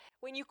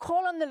When you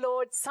call on the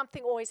Lord,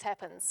 something always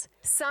happens.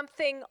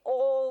 Something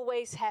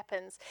always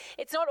happens.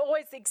 It's not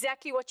always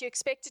exactly what you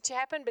expected to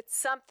happen, but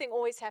something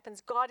always happens.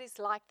 God is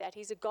like that.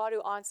 He's a God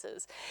who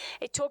answers.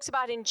 It talks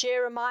about in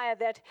Jeremiah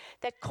that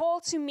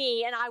call to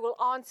me and I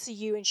will answer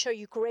you and show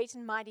you great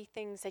and mighty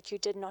things that you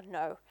did not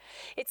know.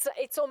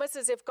 It's almost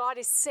as if God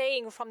is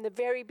saying from the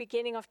very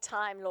beginning of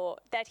time, Lord,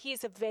 that He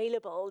is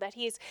available, that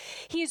He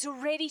is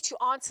ready to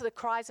answer the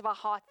cries of our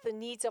heart, the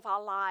needs of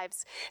our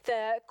lives,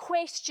 the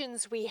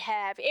questions we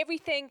have,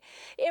 everything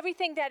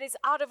that is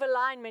out of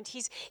alignment.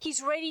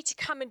 He's ready to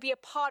come and be a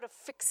part of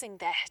fixing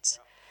that.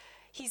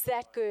 He's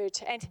that good.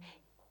 And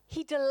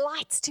He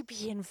delights to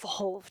be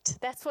involved.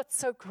 That's what's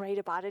so great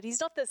about it. He's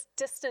not this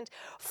distant,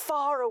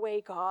 far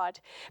away God.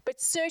 But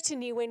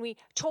certainly when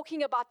we're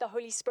talking about the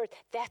Holy Spirit,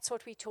 that's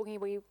what we're talking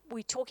about.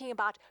 We're talking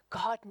about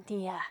God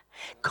near,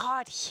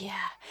 God here,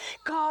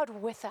 God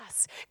with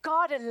us,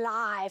 God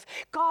alive,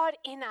 God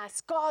in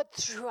us, God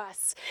through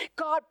us,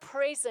 God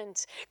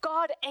present,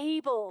 God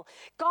able,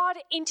 God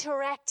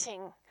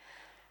interacting,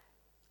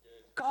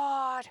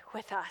 God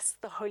with us,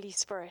 the Holy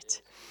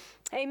Spirit.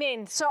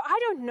 Amen. So I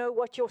don't know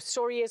what your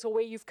story is or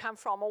where you've come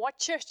from or what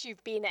church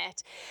you've been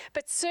at,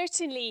 but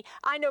certainly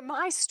I know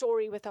my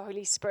story with the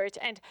Holy Spirit.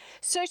 And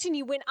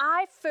certainly when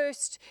I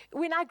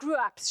grew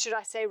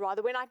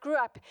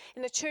up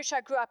in the church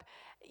I grew up,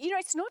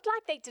 it's not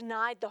like they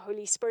denied the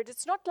Holy Spirit.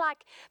 It's not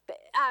like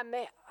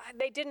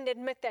they didn't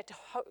admit that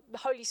the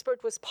Holy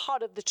Spirit was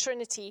part of the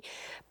Trinity,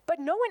 but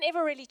no one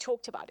ever really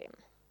talked about Him.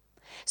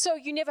 So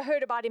you never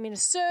heard about Him in a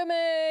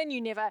sermon.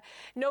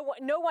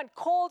 No one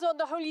called on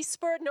the Holy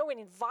Spirit. No one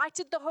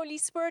invited the Holy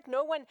Spirit.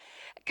 No one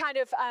kind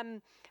of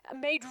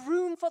made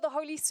room for the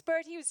Holy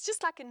Spirit. He was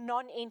just like a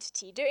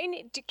non-entity.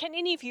 Can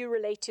any of you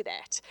relate to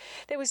that?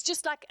 There was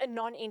just like a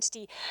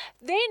non-entity.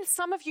 Then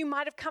some of you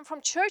might have come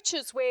from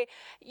churches where,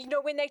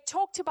 when they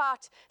talked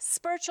about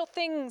spiritual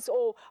things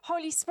or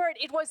Holy Spirit,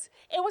 it was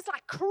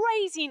like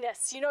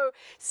craziness.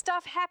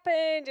 Stuff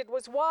happened. It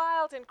was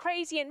wild and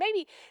crazy, and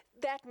maybe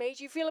that made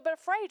you feel a bit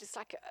afraid. It's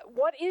like,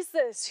 what is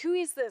this? Who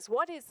is this?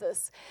 What is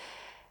this?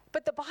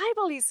 But the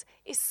Bible is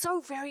so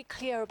very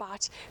clear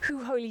about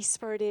who Holy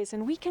Spirit is,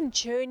 and we can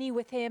journey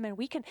with Him and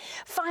we can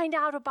find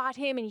out about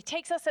Him, and He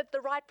takes us at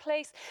the right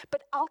place.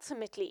 But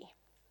ultimately,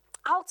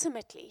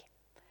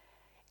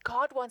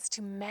 God wants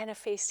to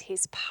manifest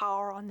His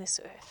power on this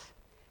earth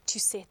to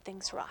set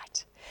things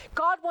right.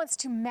 God wants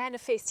to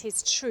manifest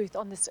His truth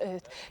on this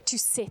earth to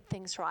set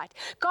things right.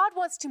 God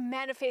wants to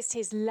manifest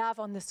His love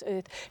on this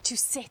earth to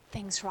set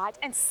things right.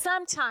 And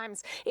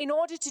sometimes, in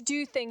order to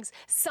do things,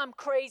 some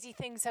crazy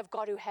things have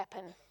got to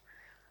happen.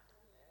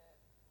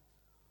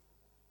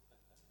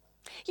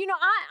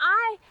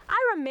 I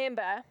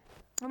remember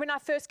when I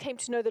first came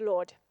to know the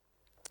Lord.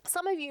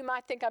 Some of you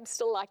might think I'm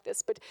still like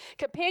this, but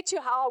compared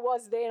to how I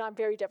was then, I'm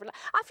very different.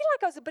 I feel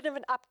like I was a bit of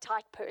an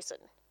uptight person.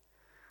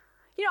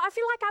 I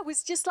feel like I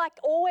was just like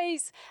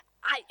always,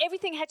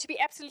 everything had to be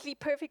absolutely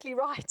perfectly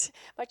right.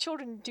 My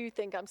children do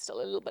think I'm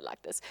still a little bit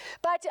like this.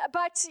 But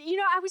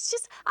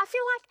I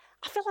feel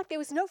like there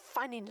was no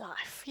fun in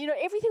life.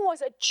 Everything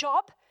was a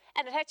job,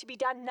 and it had to be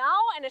done now,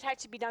 and it had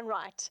to be done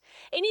right.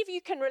 Any of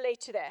you can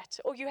relate to that,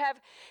 or you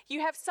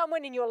have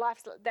someone in your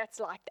life that's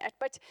like that.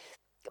 But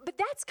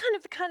that's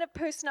the kind of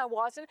person I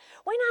was. And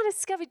when I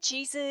discovered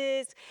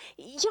Jesus,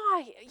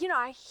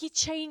 He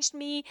changed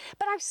me,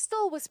 but I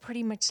still was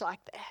pretty much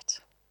like that.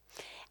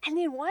 And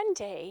then one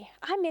day,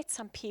 I met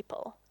some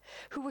people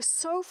who were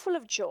so full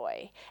of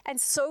joy and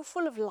so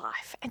full of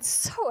life and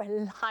so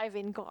alive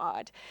in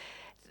God.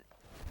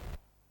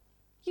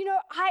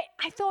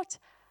 I thought,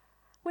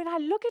 when I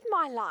look at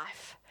my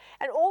life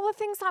and all the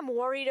things I'm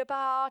worried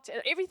about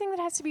and everything that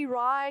has to be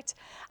right,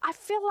 I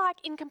feel like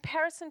in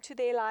comparison to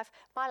their life,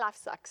 my life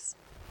sucks.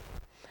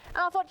 And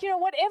I thought,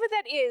 whatever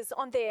that is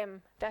on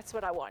them, that's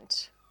what I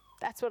want.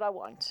 That's what I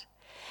want.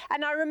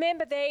 And I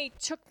remember they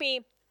took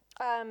me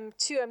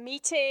to a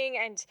meeting,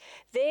 and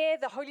there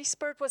the Holy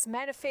Spirit was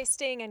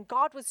manifesting and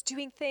God was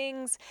doing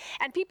things,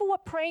 and people were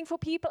praying for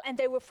people and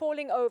they were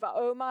falling over.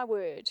 Oh my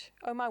word.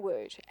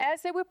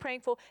 As they were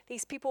praying for,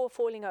 these people were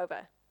falling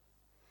over.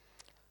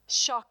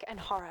 Shock and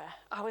horror.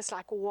 I was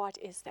like, what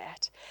is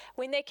that?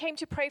 When they came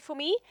to pray for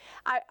me,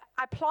 I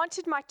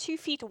planted my 2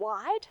 feet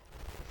wide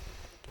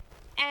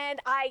and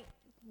I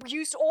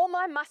used all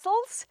my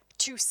muscles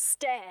to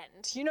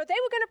stand. They were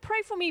going to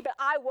pray for me, but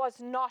I was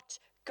not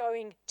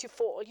going to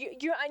fall.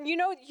 You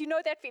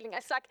know that feeling.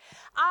 It's like,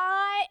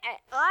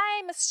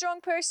 I'm a strong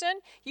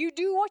person. You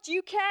do what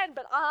you can,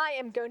 but I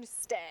am going to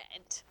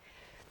stand.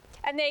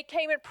 And they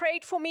came and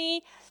prayed for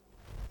me.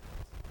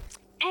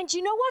 And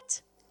you know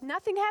what?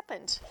 Nothing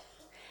happened.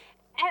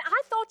 And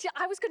I thought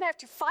I was going to have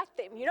to fight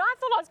them.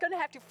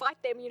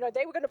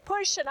 They were going to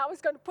push and I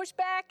was going to push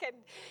back, and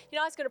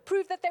I was going to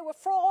prove that they were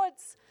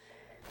frauds.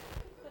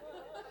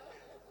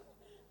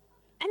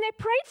 And they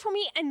prayed for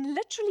me and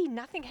literally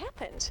nothing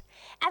happened.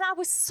 And I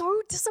was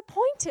so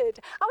disappointed.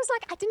 I was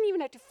like, I didn't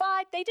even have to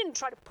fight. They didn't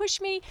try to push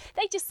me.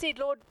 They just said,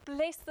 Lord,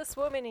 bless this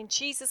woman in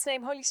Jesus'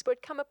 name. Holy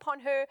Spirit, come upon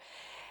her.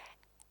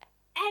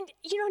 And,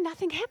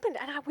 nothing happened.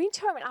 And I went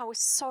home and I was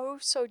so,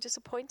 so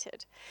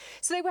disappointed.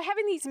 So they were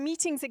having these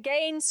meetings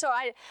again. So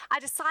I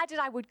decided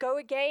I would go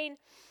again.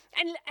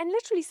 And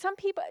literally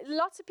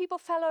lots of people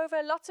fell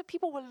over. Lots of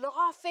people were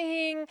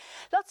laughing.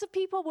 Lots of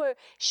people were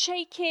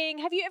shaking.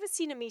 Have you ever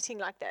seen a meeting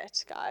like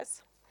that,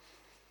 guys?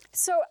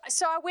 So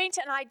I went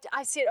and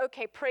I said,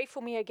 okay, pray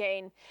for me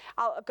again.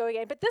 I'll go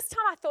again. But this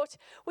time I thought,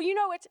 well, you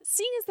know what?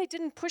 Seeing as they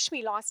didn't push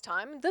me last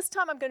time, this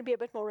time I'm going to be a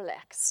bit more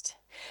relaxed.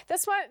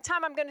 This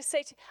time I'm going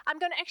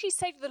to actually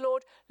say to the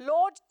Lord,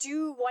 Lord,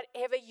 do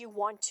whatever you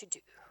want to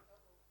do.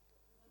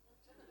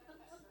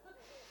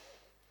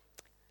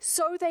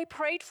 So they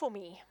prayed for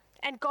me,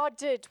 and God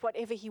did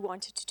whatever he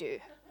wanted to do.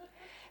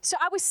 So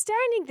I was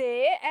standing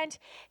there, and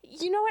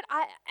you know what?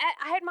 I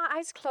had my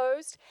eyes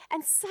closed,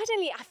 and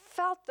suddenly I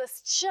felt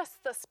this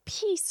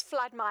peace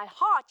flood my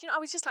heart. I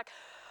was just like,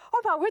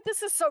 oh my word,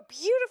 this is so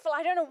beautiful.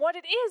 I don't know what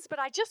it is, but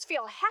I just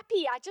feel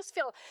happy. I just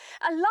feel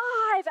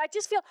alive. I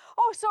just feel,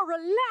 so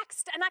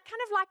relaxed. And I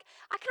kind of like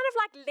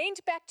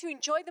leaned back to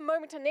enjoy the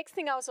moment, and next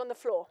thing I was on the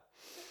floor.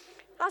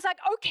 I was like,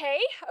 okay,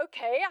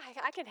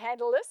 I can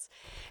handle this.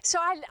 So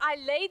I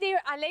lay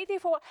there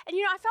for a while. And,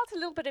 I felt a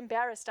little bit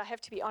embarrassed, I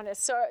have to be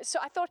honest. So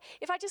I thought,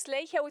 if I just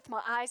lay here with my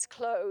eyes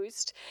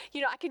closed,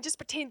 I can just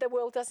pretend the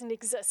world doesn't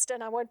exist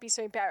and I won't be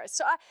so embarrassed.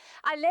 So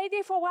I lay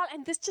there for a while,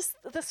 and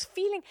this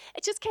feeling,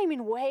 it just came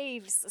in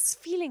waves, this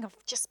feeling of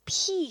just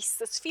peace,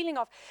 this feeling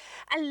of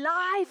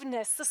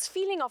aliveness, this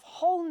feeling of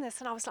wholeness.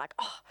 And I was like,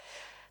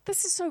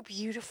 this is so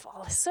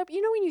beautiful. So,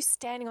 when you're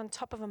standing on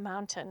top of a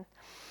mountain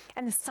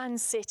and the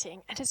sun's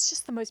setting, and it's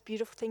just the most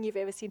beautiful thing you've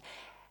ever seen.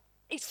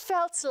 It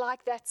felt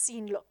like that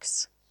scene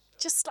looks.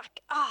 Just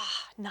like,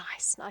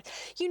 nice.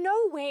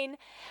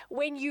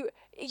 When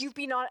you've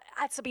been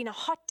it's been a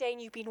hot day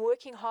and you've been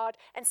working hard,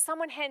 and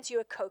someone hands you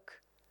a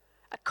Coke,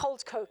 a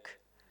cold Coke.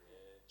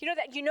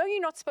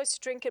 You're not supposed to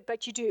drink it,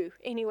 but you do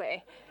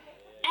anyway.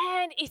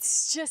 And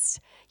it's just,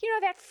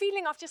 that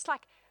feeling of just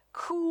like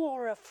cool,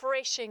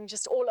 refreshing,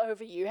 just all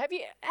over you. Have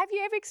you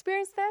ever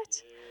experienced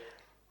that?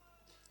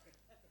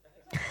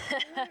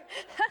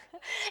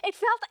 It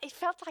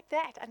felt like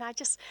that, and I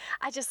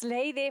just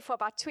lay there for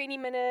about 20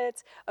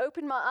 minutes,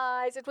 opened my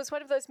eyes. It was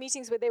one of those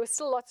meetings where there were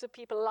still lots of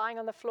people lying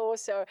on the floor,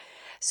 so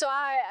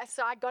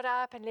I got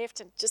up and left,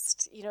 and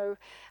just,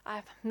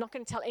 I'm not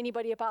going to tell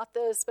anybody about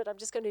this, but I'm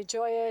just going to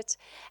enjoy it.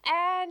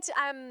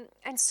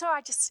 And so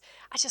I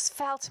just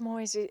felt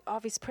more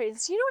of his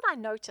presence. You know what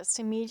I noticed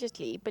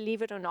immediately,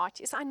 believe it or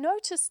not, is I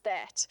noticed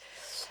that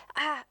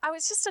I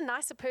was just a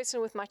nicer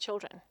person with my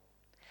children.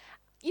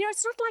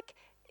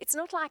 It's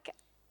not like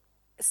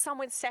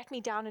someone sat me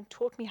down and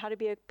taught me how to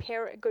be a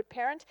good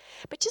parent,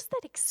 but just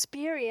that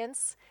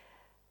experience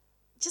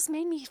just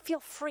made me feel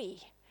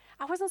free.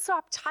 I wasn't so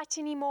uptight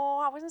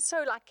anymore. I wasn't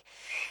so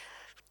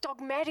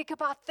dogmatic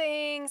about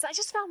things. I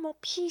just felt more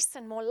peace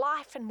and more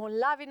life and more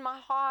love in my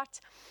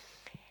heart.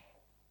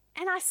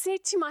 And I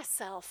said to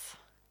myself,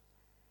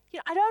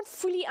 I don't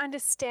fully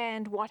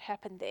understand what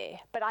happened there,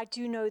 but I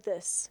do know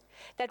this,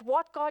 that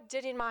what God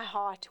did in my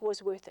heart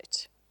was worth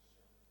it.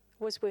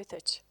 Was worth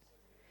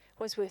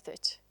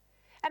it.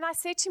 And I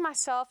said to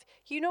myself,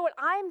 you know what?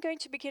 I'm going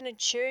to begin a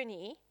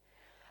journey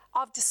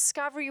of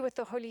discovery with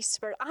the Holy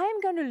Spirit.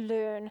 I'm going to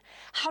learn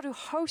how to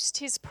host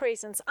his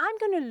presence. I'm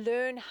going to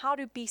learn how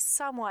to be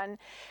someone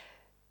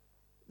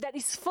that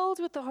is filled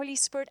with the Holy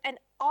Spirit and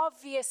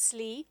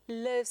obviously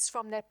lives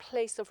from that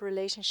place of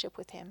relationship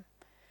with him.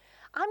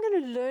 I'm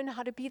going to learn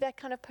how to be that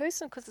kind of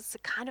person because it's the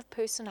kind of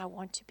person I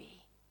want to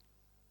be.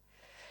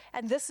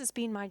 And this has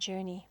been my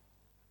journey.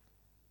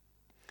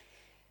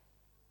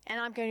 And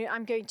I'm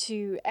going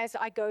to, as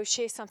I go,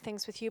 share some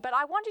things with you. But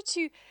I wanted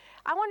to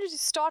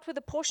start with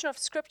a portion of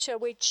scripture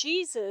where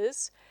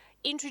Jesus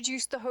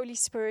introduced the Holy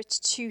Spirit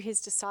to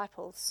his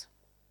disciples.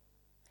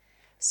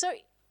 So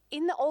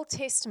in the Old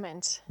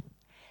Testament,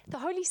 the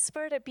Holy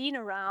Spirit had been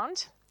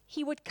around.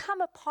 He would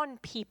come upon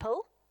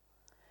people,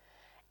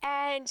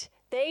 and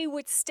they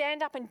would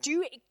stand up and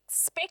do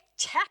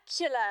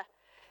spectacular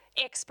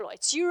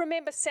exploits. You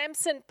remember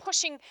Samson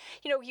pushing,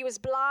 he was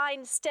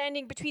blind,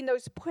 standing between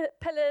those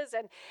pillars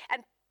and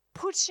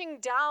pushing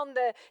down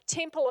the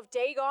temple of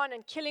Dagon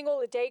and killing all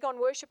the Dagon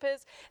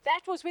worshippers.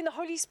 That was when the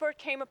Holy Spirit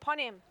came upon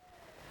him.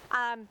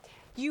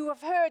 You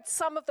have heard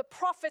some of the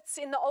prophets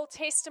in the Old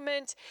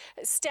Testament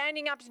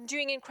standing up and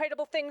doing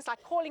incredible things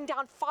like calling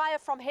down fire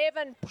from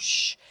heaven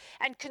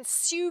and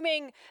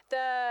consuming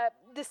the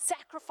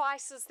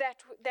sacrifices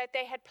that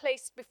they had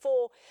placed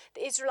before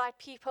the Israelite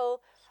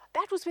people.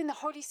 That was when the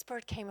Holy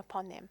Spirit came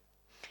upon them.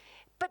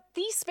 But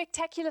these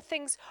spectacular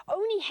things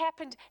only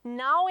happened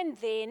now and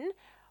then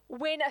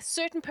when a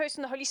certain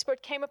person, the Holy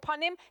Spirit came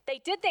upon them. They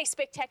did their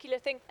spectacular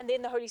thing, and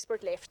then the Holy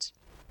Spirit left.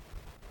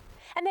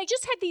 And they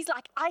just had these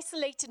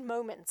isolated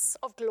moments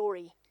of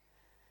glory.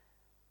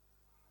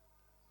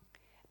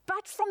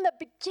 But from the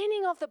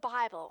beginning of the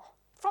Bible,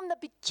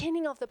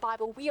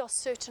 we are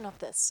certain of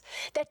this,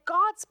 that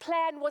God's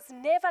plan was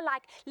never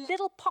like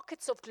little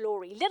pockets of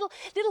glory, little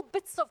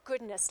bits of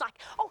goodness,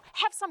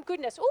 have some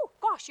goodness. Oh,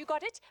 gosh, you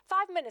got it?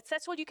 5 minutes,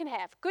 that's all you can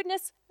have.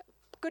 Goodness,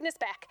 goodness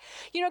back.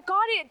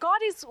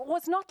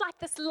 Was not like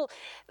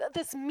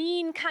this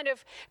mean kind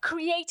of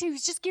creator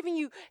who's just giving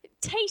you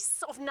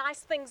tastes of nice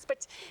things,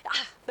 but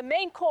the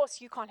main course,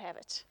 you can't have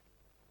it.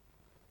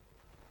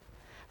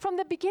 From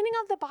the beginning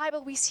of the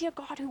Bible, we see a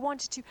God who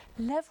wanted to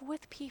live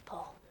with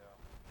people.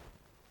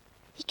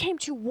 He came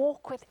to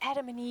walk with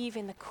Adam and Eve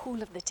in the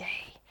cool of the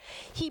day.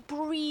 He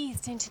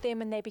breathed into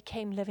them and they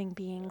became living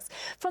beings.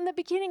 From the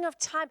beginning of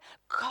time,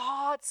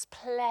 God's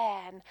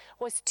plan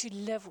was to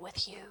live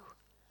with you,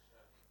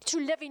 to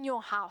live in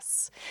your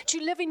house,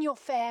 to live in your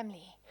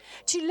family,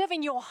 to live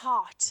in your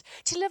heart,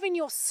 to live in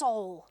your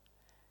soul,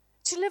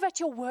 to live at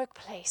your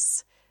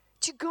workplace,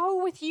 to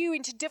go with you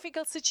into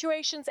difficult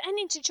situations and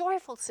into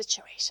joyful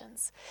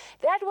situations.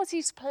 That was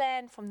his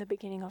plan from the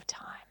beginning of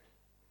time.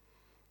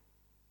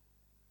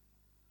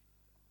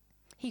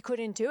 He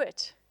couldn't do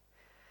it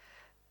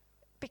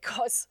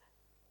because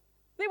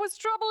there was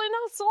trouble in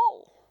our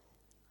soul.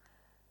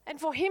 And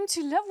for him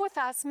to live with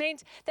us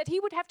meant that he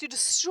would have to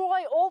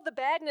destroy all the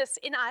badness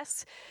in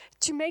us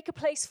to make a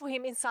place for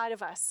him inside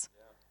of us.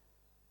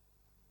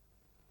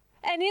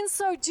 Yeah. And in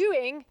so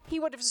doing, he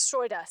would have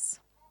destroyed us.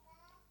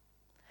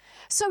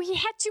 So he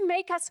had to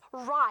make us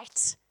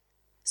right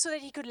so that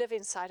he could live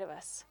inside of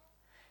us.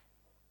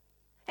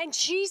 And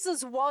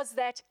Jesus was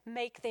that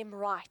make them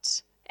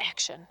right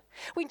action.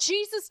 When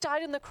Jesus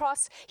died on the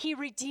cross, he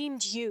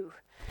redeemed you.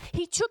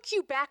 He took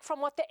you back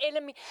from what the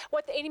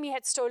enemy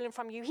had stolen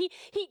from you.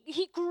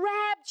 He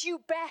grabbed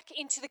you back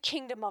into the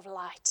kingdom of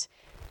light.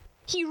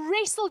 He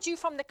wrestled you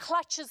from the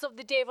clutches of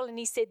the devil and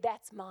he said,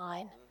 that's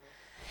mine.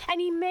 And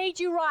he made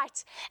you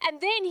right. And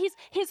then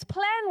his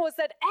plan was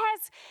that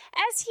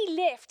as he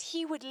left,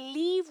 he would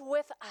leave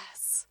with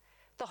us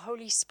the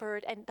Holy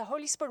Spirit. And the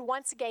Holy Spirit,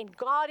 once again,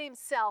 God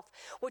himself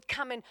would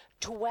come and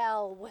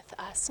dwell with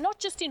us. Not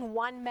just in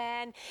one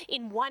man,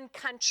 in one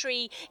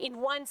country,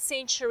 in one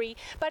century,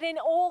 but in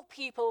all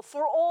people,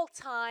 for all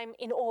time,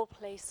 in all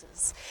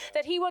places.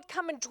 That he would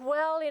come and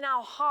dwell in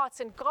our hearts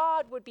and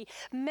God would be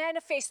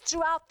manifest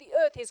throughout the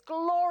earth. His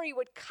glory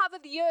would cover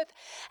the earth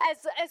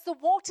as the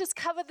waters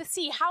cover the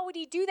sea. How would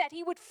he do that?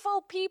 He would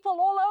fill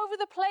people all over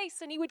the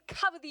place and he would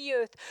cover the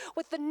earth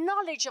with the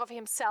knowledge of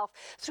himself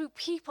through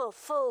people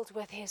filled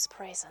with his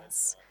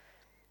presence.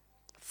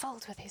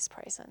 Filled with his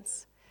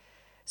presence.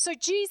 So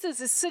Jesus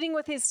is sitting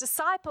with his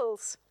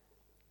disciples.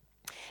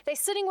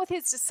 He's sitting with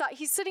his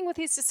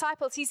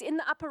disciples. He's in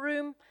the upper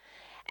room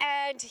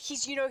and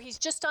he's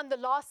just done the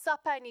Last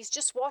Supper and he's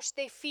just washed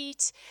their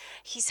feet.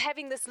 He's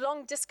having this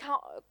long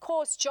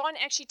discourse. John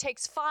actually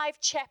takes 5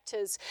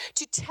 chapters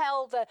to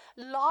tell the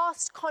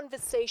last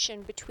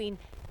conversation between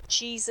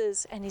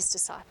Jesus and his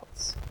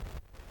disciples.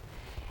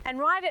 And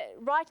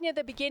right near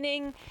the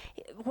beginning,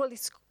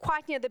 it's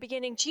quite near the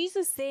beginning,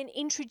 Jesus then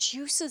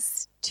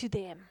introduces to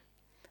them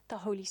the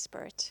Holy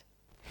Spirit.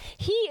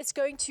 He is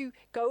going to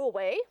go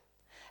away,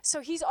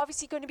 so he's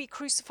obviously going to be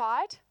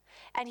crucified,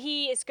 and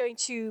he is going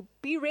to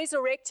be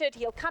resurrected.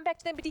 He'll come back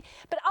to them,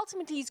 but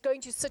ultimately he's going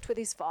to sit with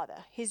his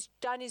Father. He's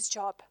done his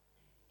job.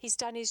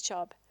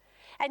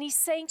 And he's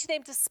saying to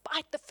them,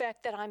 despite the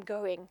fact that I'm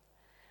going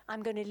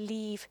to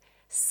leave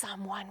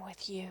someone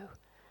with you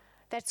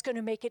that's going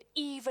to make it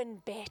even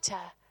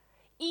better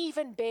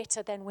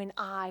than when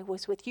I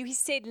was with you. He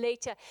said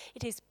later,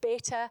 it is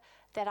better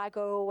that I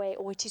go away,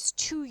 or it is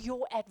to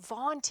your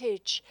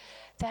advantage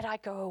that I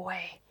go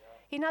away.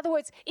 In other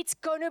words, it's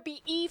going to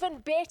be even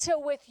better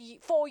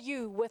for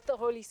you with the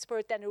Holy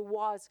Spirit than it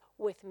was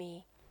with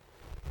me.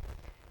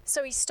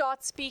 So he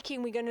starts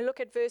speaking. We're going to look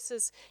at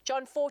verses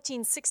John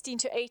 14, 16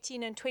 to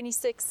 18 and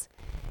 26.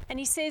 And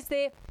he says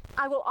there,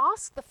 I will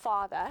ask the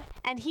Father,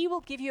 and he will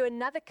give you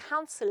another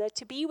counselor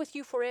to be with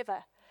you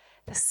forever,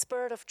 the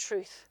Spirit of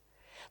truth.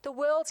 The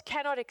world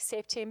cannot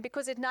accept him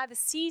because it neither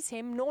sees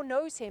him nor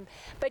knows him.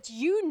 But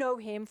you know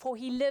him, for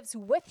he lives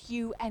with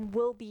you and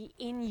will be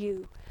in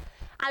you.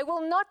 I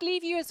will not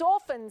leave you as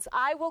orphans.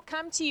 I will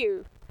come to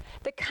you.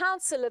 The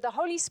Counselor, the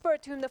Holy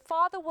Spirit, whom the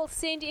Father will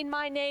send in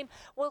my name,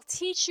 will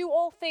teach you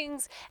all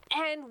things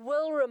and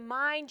will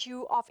remind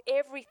you of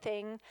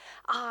everything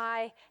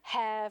I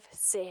have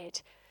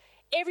said.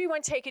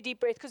 Everyone take a deep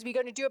breath because we're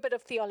going to do a bit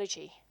of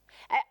theology.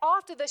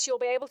 After this, you'll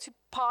be able to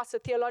pass a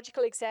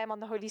theological exam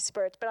on the Holy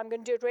Spirit, but I'm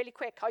going to do it really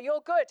quick. Are you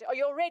all good? Are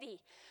you all ready?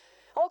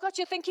 All got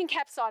your thinking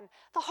caps on.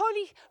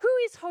 Who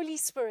is Holy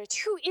Spirit?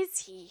 Who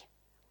is he?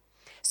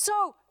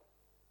 So,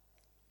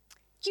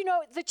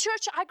 the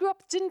church I grew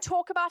up didn't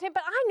talk about him,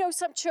 but I know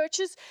some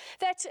churches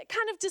that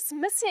kind of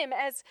dismiss him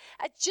as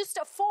just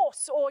a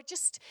force or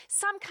just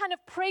some kind of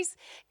praise,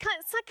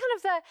 some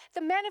kind of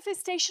the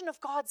manifestation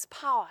of God's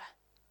power.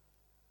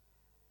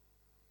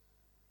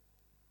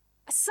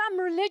 Some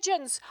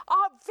religions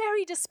are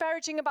very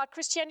disparaging about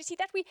Christianity,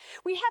 that we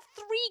have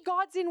 3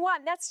 gods in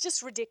one. That's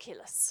just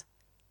ridiculous.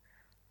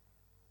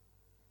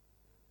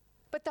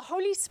 But the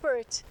Holy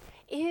Spirit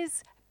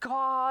is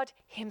God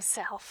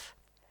himself.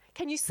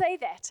 Can you say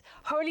that?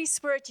 Holy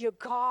Spirit, you're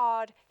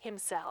God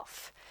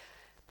himself.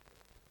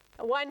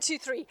 1, 2,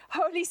 3.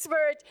 Holy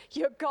Spirit,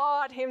 you're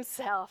God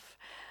himself.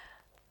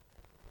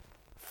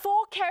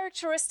 4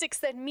 characteristics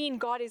that mean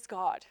God is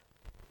God.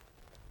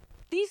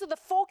 These are the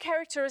 4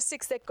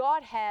 characteristics that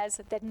God has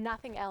that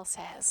nothing else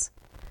has.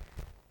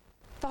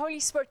 The Holy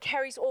Spirit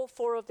carries all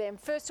 4 of them.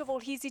 First of all,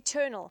 He's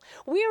eternal.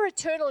 We are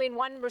eternal in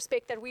one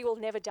respect, that we will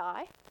never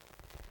die.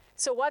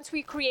 So once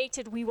we're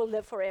created, we will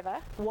live forever,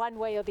 one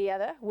way or the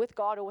other, with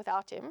God or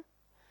without Him.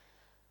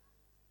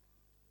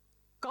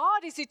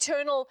 God is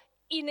eternal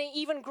in an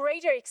even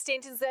greater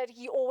extent in that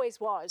He always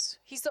was.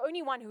 He's the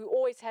only one who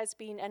always has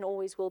been and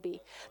always will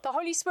be. The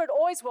Holy Spirit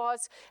always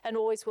was and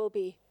always will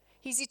be.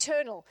 He's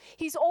eternal.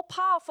 He's all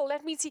powerful.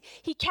 That means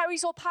he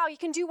carries all power. He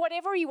can do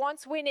whatever He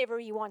wants, whenever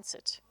He wants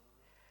it.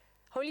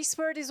 Holy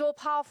Spirit is all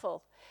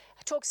powerful.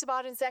 It talks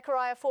about in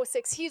Zechariah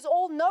 4:6. He is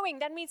all knowing.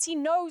 That means He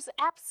knows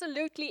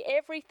absolutely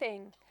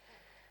everything.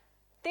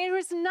 There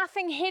is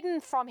nothing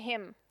hidden from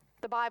Him.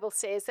 The Bible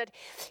says that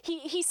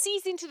he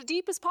sees into the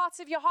deepest parts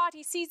of your heart.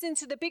 He sees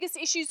into the biggest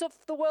issues of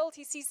the world.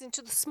 He sees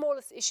into the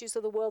smallest issues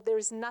of the world. There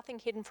is nothing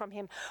hidden from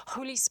Him.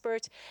 Holy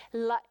Spirit,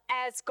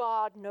 as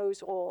God,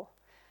 knows all.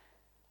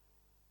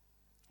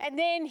 And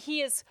then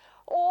He is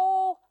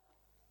all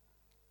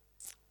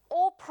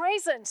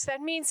present. That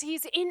means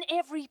He's in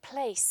every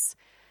place.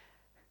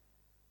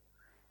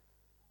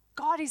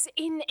 God is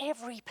in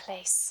every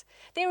place.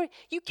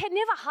 You can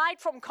never hide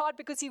from God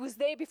because He was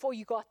there before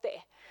you got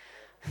there.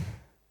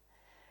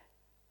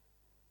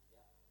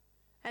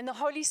 And the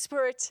Holy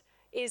Spirit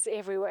is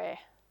everywhere.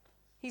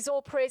 He's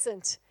all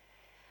present.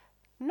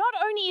 Not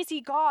only is He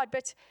God,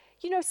 but,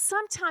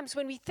 sometimes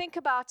when we think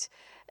about,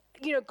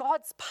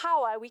 God's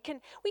power, we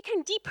can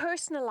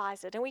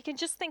depersonalize it, and we can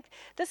just think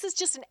this is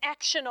just an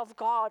action of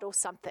God or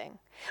something.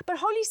 But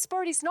Holy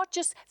Spirit is not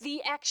just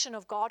the action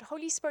of God.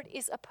 Holy Spirit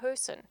is a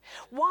person.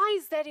 Why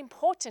is that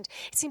important?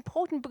 It's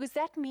important because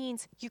that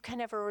means you can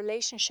have a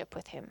relationship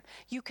with Him.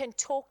 You can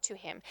talk to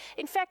Him.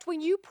 In fact,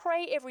 when you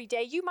pray every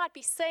day, you might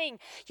be saying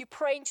you're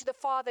praying to the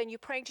Father and you're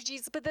praying to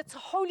Jesus, but it's the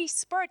Holy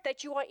Spirit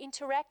that you are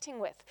interacting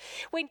with.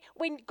 When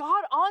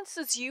God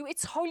answers you,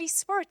 it's Holy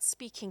Spirit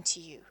speaking to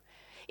you.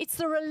 It's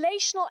the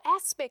relational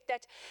aspect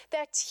that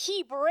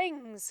He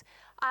brings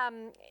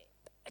of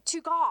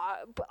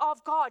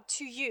God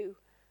to you.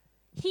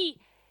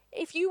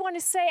 If you want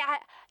to say, I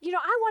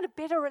want a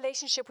better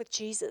relationship with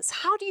Jesus.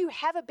 How do you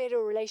have a better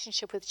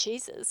relationship with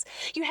Jesus?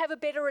 You have a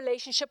better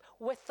relationship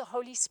with the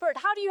Holy Spirit.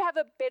 How do you have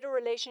a better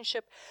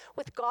relationship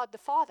with God the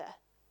Father?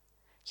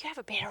 You have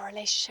a better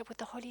relationship with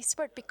the Holy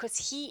Spirit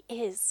because He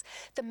is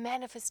the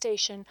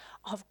manifestation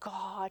of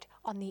God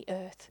on the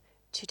earth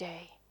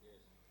today.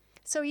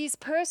 So He's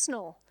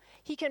personal.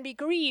 He can be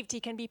grieved. He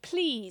can be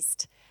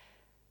pleased.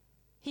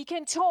 He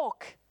can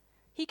talk.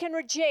 He can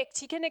reject.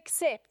 He can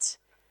accept.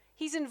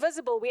 He's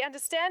invisible. We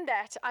understand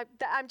that.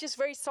 I'm just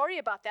very sorry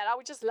about that. I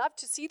would just love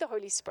to see the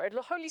Holy Spirit.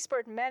 Lord, Holy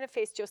Spirit,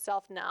 manifest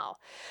yourself now.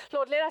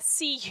 Lord, let us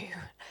see you.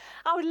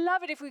 I would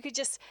love it if we could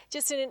just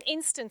in an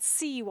instant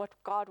see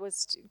what God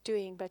was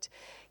doing. But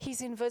He's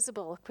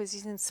invisible because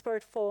He's in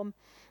spirit form.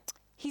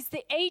 He's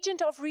the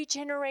agent of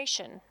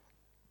regeneration.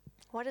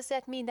 What does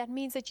that mean? That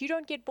means that you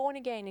don't get born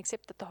again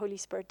except that the Holy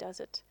Spirit does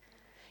it.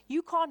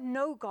 You can't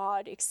know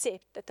God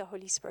except that the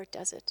Holy Spirit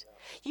does it.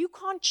 You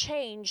can't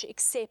change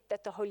except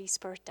that the Holy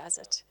Spirit does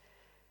it.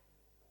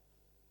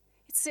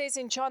 It says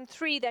in John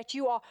 3 that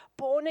you are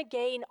born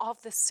again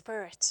of the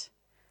Spirit.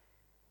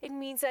 It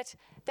means that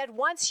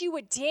once you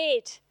were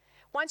dead,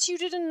 once you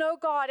didn't know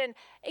God, and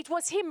it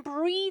was Him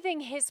breathing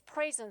His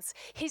presence,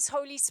 His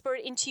Holy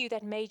Spirit into you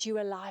that made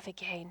you alive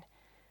again,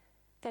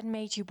 that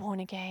made you born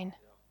again.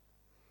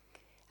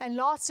 And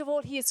last of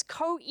all, He is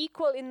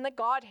co-equal in the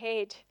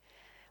Godhead.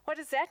 What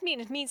does that mean?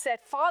 It means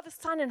that Father,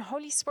 Son, and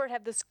Holy Spirit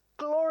have this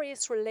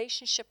glorious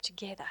relationship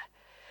together.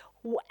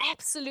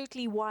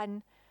 Absolutely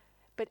one,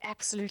 but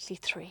absolutely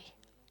three.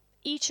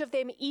 Each of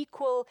them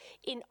equal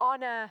in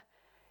honor,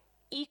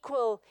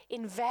 equal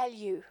in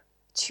value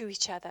to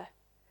each other.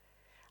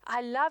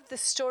 I love the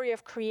story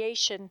of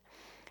creation.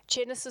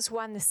 Genesis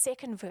 1, the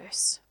 2nd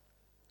verse.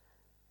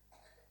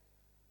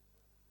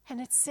 And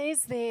it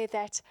says there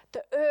that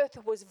the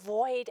earth was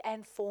void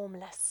and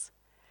formless.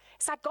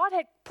 It's like God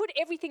had put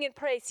everything in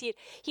place. He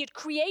had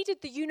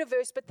created the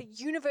universe, but the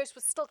universe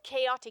was still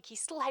chaotic. He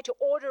still had to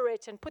order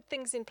it and put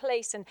things in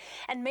place and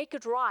make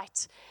it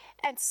right.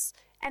 And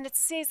it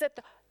says that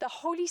the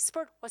Holy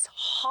Spirit was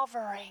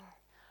hovering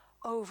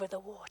over the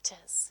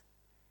waters.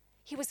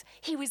 He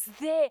was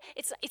there.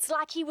 It's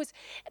like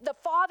the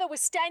Father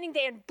was standing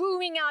there and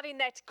booming out in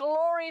that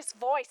glorious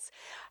voice,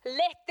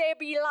 "Let there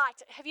be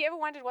light." Have you ever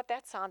wondered what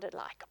that sounded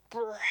like?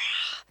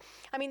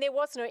 I mean, there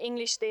was no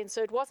English then,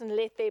 so it wasn't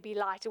 "let there be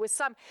light." It was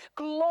some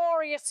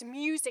glorious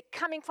music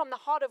coming from the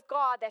heart of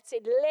God that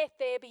said, "Let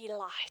there be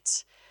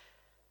light."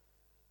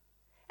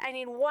 And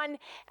in one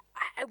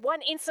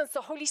instance,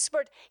 the Holy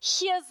Spirit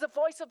hears the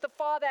voice of the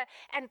Father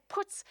and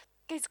puts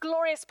His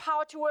glorious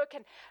power to work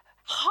and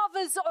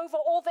hovers over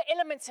all the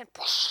elements and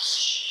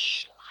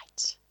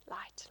light,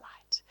 light,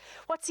 light.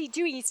 What's He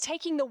doing? He's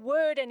taking the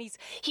word and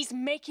he's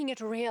making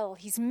it real.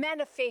 He's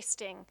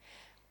manifesting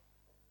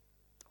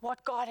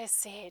what God has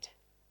said.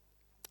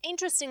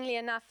 Interestingly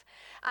enough,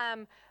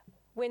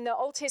 when the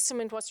Old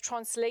Testament was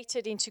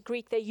translated into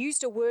Greek, they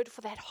used a word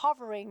for that,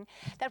 hovering.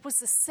 That was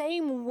the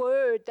same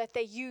word that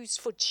they used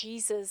for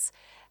Jesus'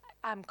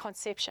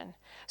 conception.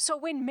 So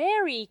when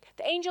Mary,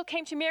 the angel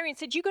came to Mary and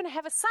said, "You're going to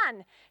have a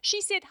son," she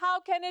said,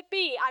 "How can it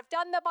be? I've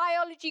done the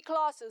biology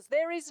classes.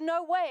 There is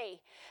no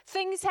way.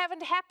 Things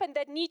haven't happened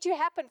that need to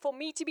happen for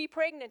me to be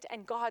pregnant."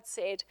 And God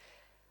said,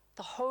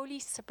 "The Holy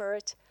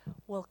Spirit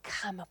will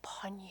come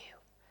upon you."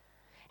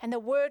 And the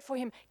word for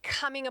him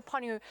coming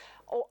upon you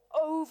or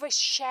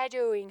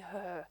overshadowing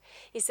her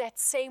is that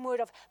same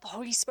word of the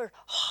Holy Spirit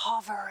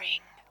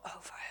hovering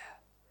over her.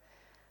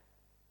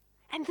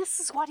 And this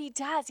is what he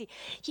does.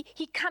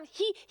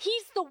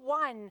 He's the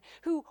one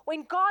who,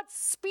 when God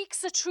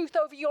speaks the truth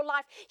over your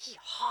life, he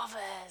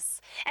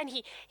hovers. And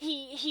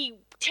he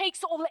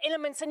takes all the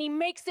elements and he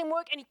makes them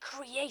work and he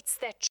creates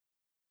that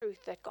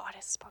truth that God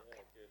has spoken.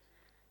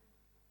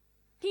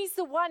 He's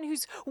the one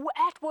who's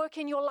at work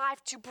in your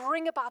life to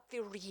bring about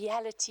the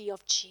reality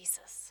of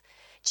Jesus,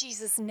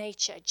 Jesus'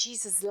 nature,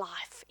 Jesus'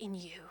 life in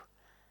you.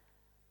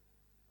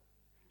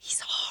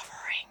 He's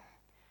hovering.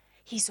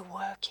 He's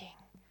working.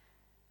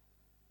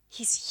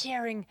 He's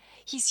hearing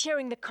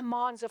the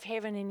commands of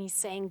heaven and he's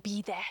saying,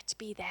 "Be that,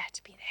 be that,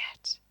 be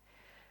that."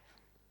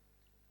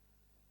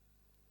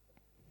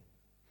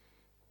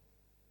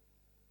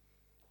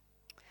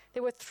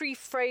 There were 3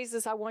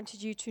 phrases I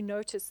wanted you to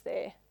notice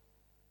there.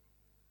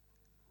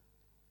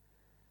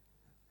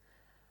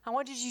 I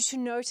wanted you to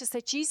notice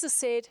that Jesus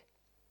said,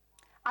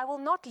 "I will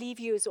not leave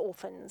you as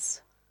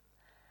orphans.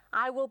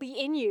 I will be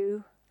in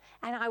you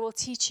and I will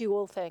teach you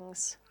all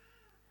things."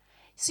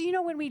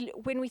 So,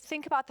 when we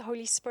think about the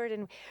Holy Spirit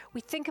and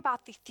we think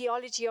about the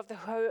theology of the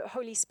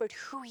Holy Spirit,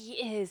 who he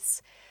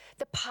is,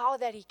 the power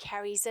that he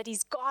carries, that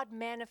he's God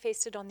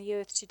manifested on the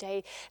earth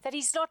today, that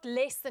he's not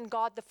less than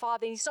God the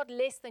Father, and he's not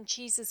less than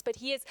Jesus, but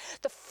he is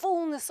the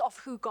fullness of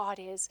who God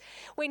is.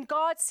 When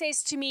God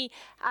says to me,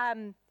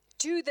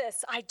 "Do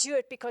this," I do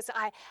it because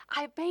I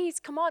obey his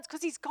commands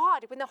because he's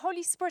God. When the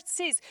Holy Spirit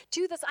says,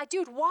 "Do this," I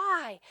do it.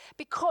 Why?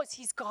 Because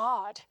he's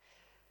God.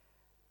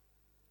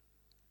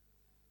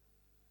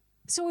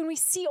 So when we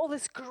see all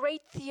this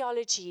great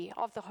theology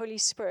of the Holy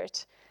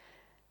Spirit,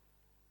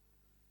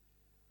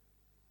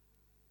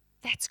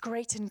 that's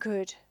great and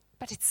good,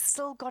 but it's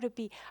still got to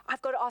be,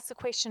 I've got to ask the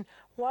question,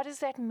 what does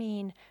that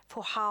mean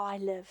for how I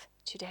live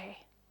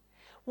today?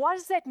 What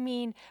does that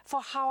mean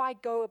for how I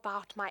go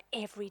about my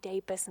everyday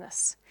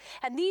business?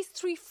 And these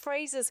 3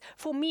 phrases,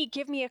 for me,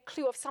 give me a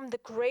clue of some of the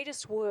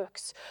greatest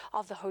works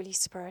of the Holy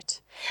Spirit.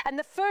 And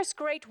the first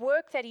great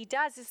work that he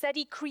does is that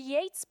he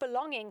creates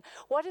belonging.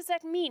 What does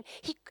that mean?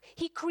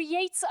 He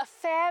creates a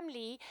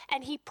family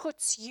and he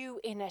puts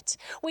you in it.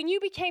 When you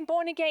became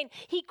born again,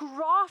 he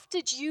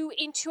grafted you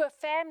into a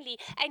family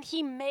and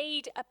he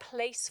made a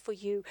place for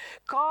you.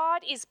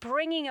 God is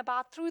bringing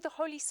about, through the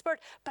Holy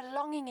Spirit,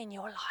 belonging in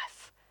your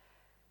life.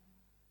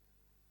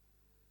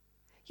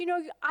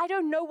 I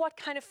don't know what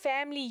kind of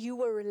family you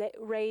were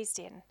raised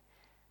in.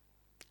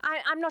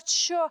 I'm not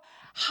sure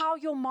how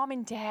your mom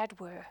and dad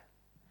were.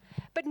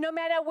 But no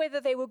matter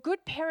whether they were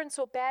good parents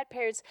or bad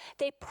parents,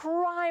 their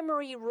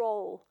primary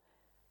role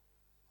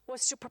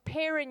was to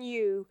prepare in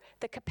you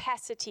the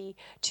capacity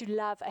to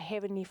love a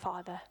Heavenly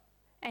Father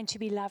and to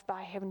be loved by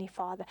a Heavenly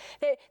Father.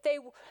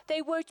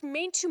 They were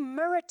meant to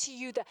mirror to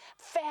you the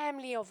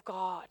family of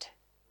God,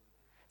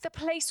 the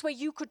place where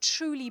you could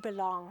truly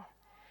belong,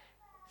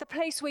 the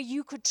place where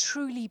you could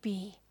truly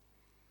be.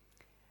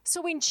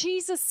 So when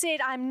Jesus said,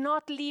 "I'm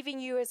not leaving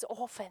you as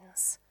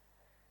orphans,"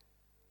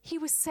 he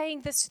was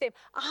saying this to them,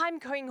 I'm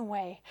going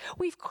away.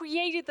 We've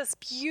created this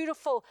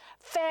beautiful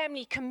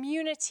family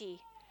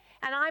community,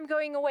 and I'm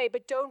going away,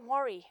 but don't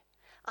worry,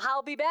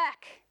 I'll be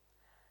back.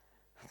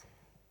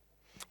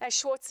 As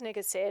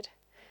Schwarzenegger said,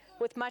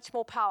 with much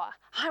more power,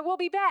 I will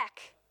be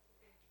back.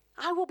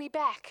 I will be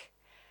back.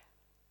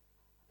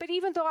 But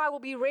even though I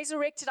will be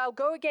resurrected, I'll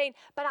go again,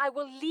 but I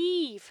will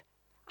leave.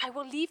 I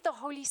will leave the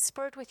Holy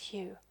Spirit with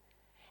you.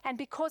 And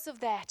because of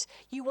that,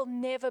 you will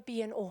never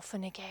be an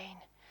orphan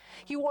again.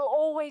 You will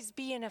always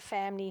be in a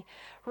family.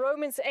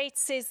 Romans 8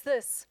 says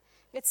this.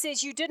 It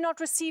says, "You did not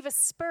receive a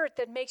spirit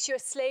that makes you a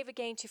slave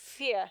again to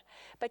fear,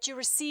 but you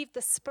received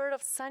the spirit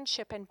of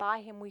sonship, and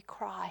by him we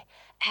cry,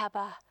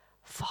 Abba,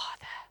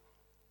 Father.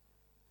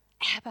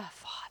 Abba,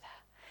 Father."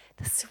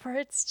 The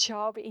Spirit's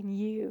job in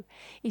you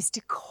is to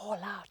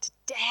call out,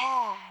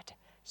 "Dad,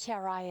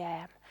 here I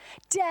am.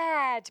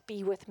 Dad,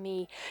 be with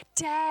me.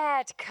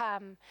 Dad,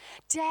 come.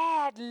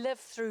 Dad, live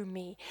through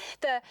me."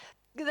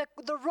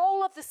 The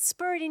role of the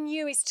Spirit in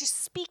you is to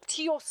speak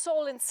to your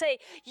soul and say,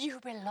 "You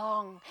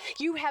belong.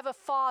 You have a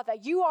father.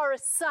 You are a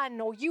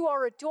son or you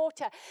are a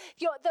daughter."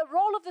 The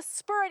role of the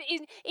Spirit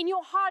in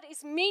your heart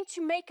is meant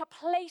to make a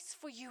place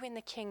for you in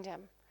the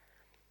kingdom.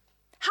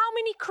 How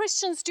many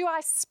Christians do I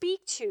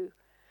speak to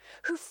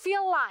who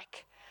feel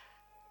like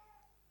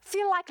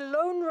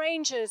lone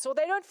rangers, or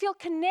they don't feel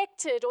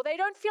connected, or they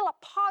don't feel a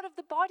part of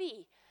the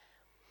body?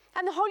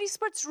 And the Holy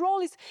Spirit's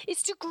role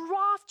is to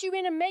graft you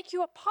in and make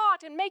you a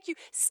part and make you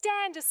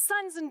stand as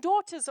sons and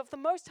daughters of the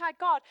Most High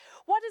God.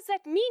 What does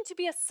that mean to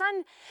be a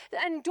son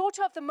and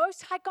daughter of the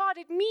Most High God?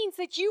 It means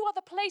that you are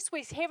the place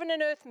where heaven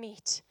and earth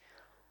meet.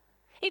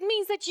 It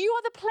means that you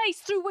are the place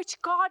through which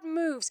God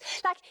moves.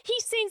 Like he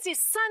sends his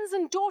sons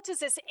and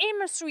daughters as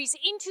emissaries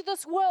into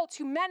this world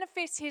to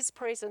manifest his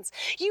presence.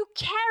 You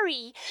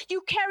carry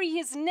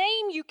his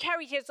name, you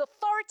carry his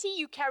authority,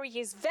 you carry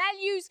his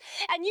values,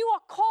 and you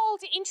are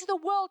called into the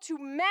world to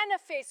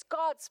manifest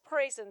God's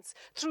presence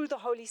through the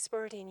Holy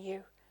Spirit in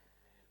you.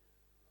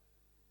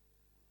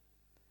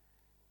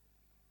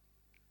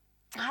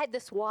 I had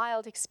this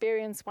wild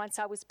experience once.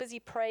 I was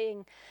busy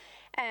praying,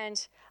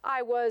 and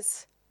I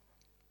was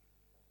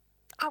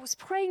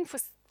praying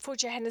for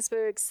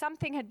Johannesburg.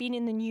 Something had been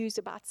in the news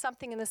about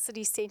something in the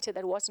city center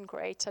that wasn't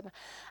great, and I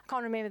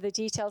can't remember the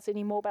details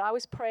anymore, but I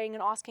was praying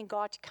and asking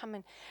God to come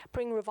and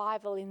bring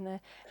revival in the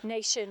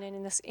nation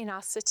and in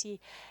our city.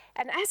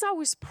 And as I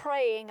was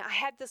praying, I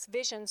had this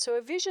vision. So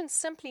a vision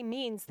simply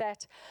means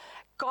that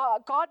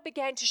God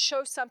began to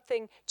show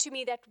something to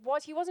me that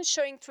he wasn't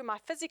showing through my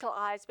physical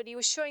eyes, but he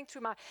was showing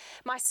through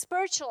my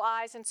spiritual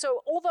eyes. And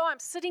so although I'm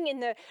sitting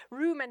in the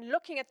room and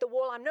looking at the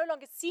wall, I'm no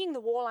longer seeing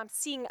the wall, I'm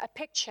seeing a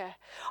picture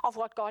of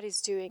what God is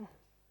doing.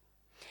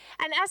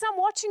 And as I'm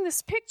watching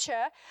this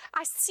picture,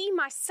 I see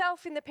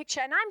myself in the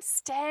picture, and I'm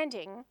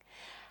standing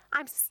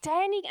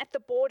at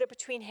the border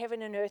between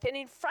heaven and earth, and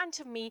in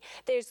front of me,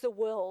 there's the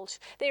world.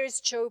 There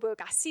is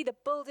Joburg. I see the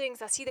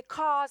buildings, I see the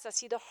cars, I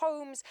see the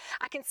homes.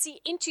 I can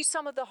see into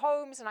some of the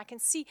homes, and I can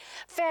see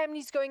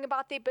families going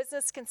about their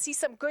business, can see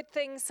some good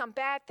things, some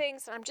bad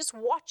things, and I'm just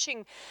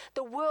watching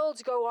the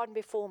world go on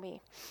before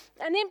me.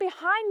 And then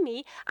behind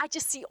me, I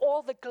just see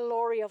all the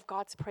glory of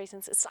God's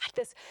presence. It's like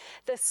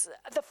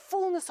the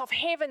fullness of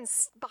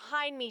heavens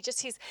behind me,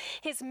 just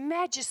his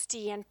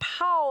majesty and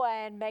power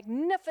and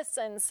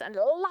magnificence and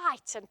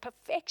light and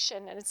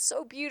perfection, and it's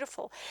so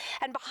beautiful.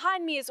 And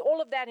behind me is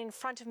all of that, in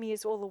front of me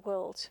is all the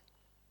world.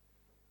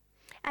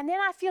 And then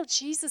I feel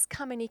Jesus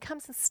come, and he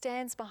comes and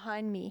stands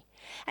behind me,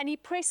 and he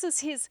presses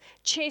his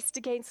chest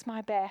against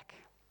my back.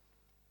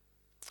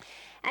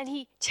 And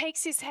he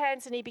takes his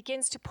hands and he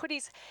begins to put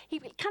his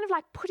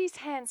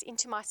hands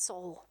into my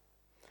soul.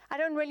 I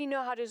don't really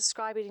know how to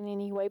describe it in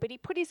any way, but he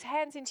put his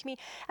hands into me,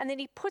 and then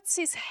he puts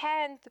his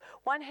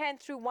one hand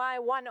through my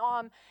one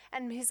arm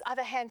and his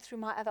other hand through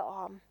my other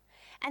arm.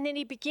 And then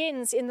he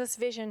begins in this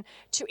vision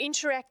to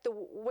interact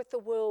with the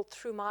world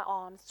through my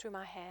arms, through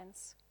my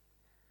hands.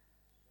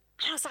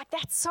 And I was like,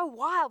 that's so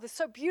wild, it's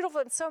so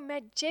beautiful and so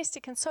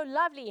majestic and so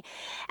lovely.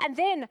 And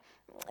then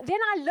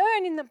I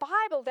learn in the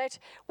Bible that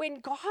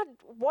when God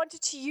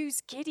wanted to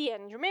use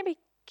Gideon, remember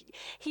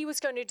he was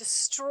going to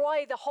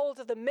destroy the hold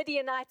of the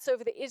Midianites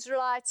over the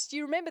Israelites. Do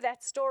you remember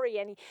that story?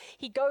 And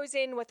he goes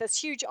in with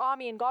this huge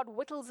army, and God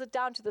whittles it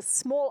down to the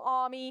small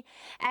army,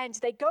 and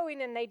they go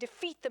in and they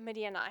defeat the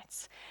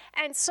Midianites.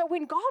 And so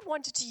when God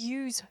wanted to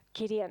use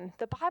Gideon,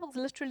 the Bible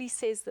literally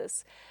says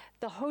this: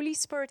 the Holy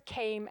Spirit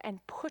came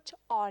and put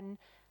on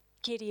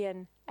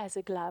Gideon as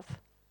a glove.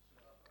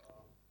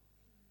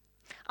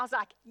 I was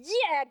like,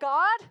 yeah,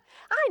 God,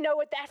 I know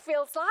what that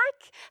feels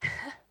like.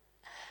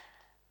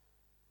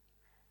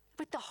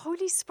 But the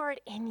Holy Spirit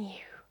in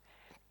you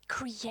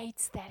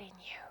creates that in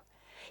you.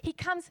 He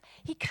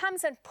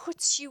comes and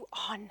puts you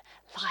on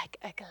like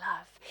a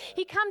glove.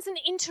 He comes and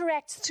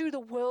interacts through the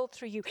world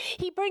through you.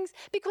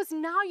 Because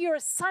now you're a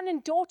son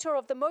and daughter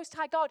of the Most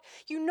High God.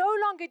 You're no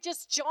longer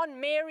just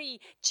John, Mary,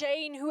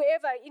 Jane,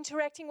 whoever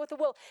interacting with the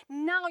world.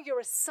 Now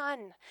you're a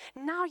son.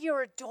 Now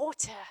you're a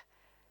daughter.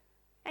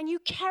 And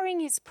you're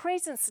carrying his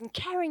presence and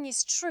carrying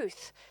his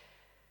truth.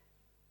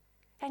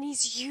 And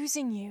he's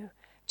using you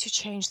to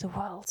change the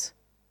world.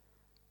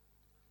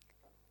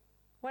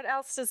 What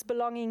else does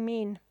belonging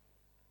mean?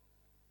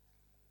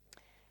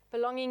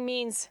 Belonging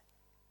means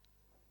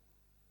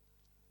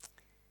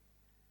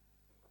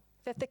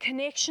that the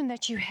connection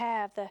that you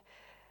have,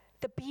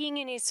 the being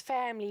in his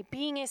family,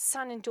 being his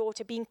son and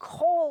daughter, being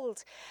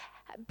called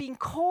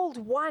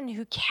one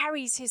who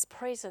carries his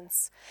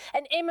presence,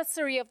 an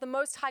emissary of the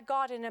Most High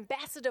God, an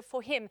ambassador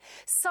for him,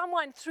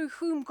 someone through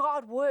whom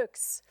God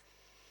works,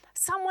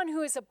 someone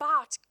who is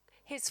about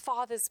his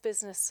Father's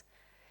business.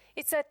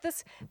 It's that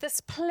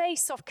this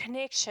place of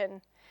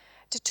connection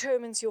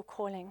determines your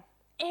calling.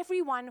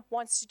 Everyone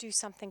wants to do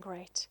something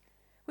great.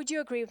 Would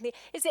you agree with me?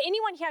 Is there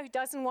anyone here who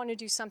doesn't want to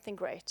do something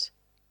great?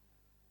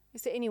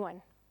 Is there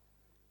anyone?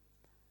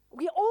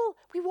 We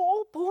were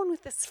all born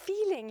with this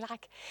feeling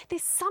like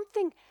there's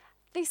something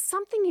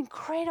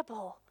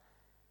incredible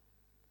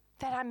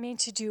that I'm meant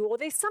to do, or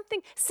there's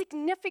something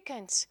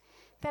significant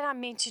that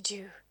I'm meant to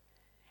do.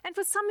 And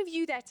for some of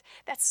you,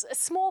 that's a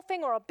small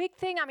thing or a big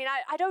thing. I mean,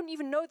 I don't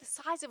even know the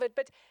size of it,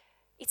 but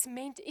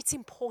it's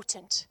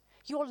important.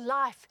 Your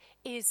life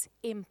is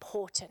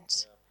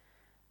important.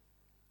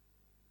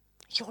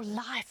 Your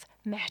life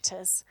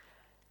matters.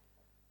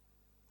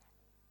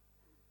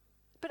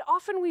 But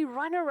often we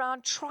run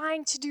around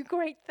trying to do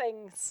great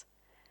things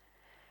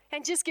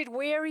and just get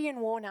weary and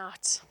worn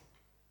out.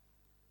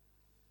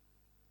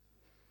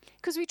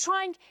 Because we're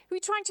trying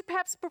to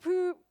perhaps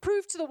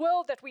prove to the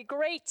world that we're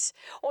great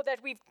or that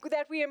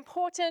we're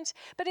important,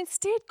 but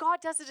instead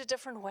God does it a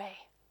different way.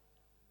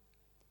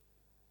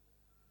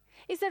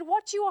 Is that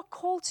what you are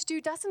called to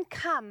do doesn't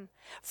come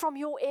from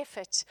your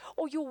effort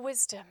or your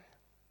wisdom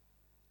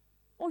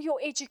or your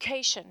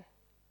education.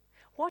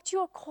 What you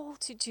are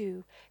called to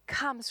do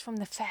comes from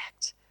the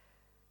fact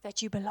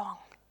that you belong,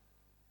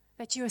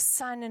 that you're a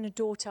son and a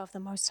daughter of the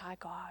Most High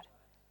God.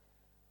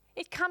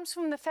 It comes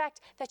from the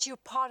fact that you're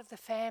part of the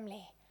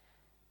family.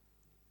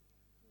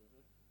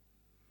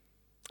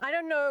 I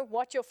don't know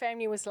what your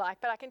family was like,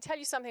 but I can tell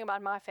you something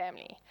about my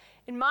family.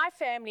 In my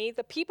family,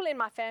 the people in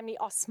my family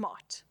are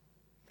smart.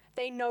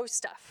 They know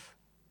stuff.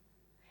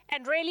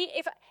 And really,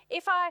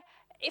 if I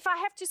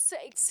have to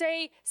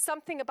say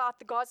something about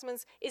the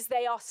Gosmans, is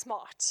they are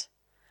smart.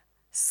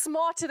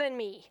 Smarter than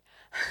me.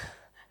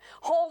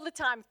 All the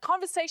time.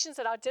 Conversations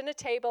at our dinner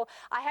table,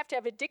 I have to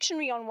have a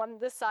dictionary on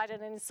this side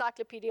and an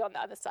encyclopedia on the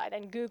other side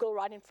and Google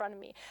right in front of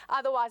me.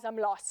 Otherwise, I'm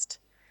lost.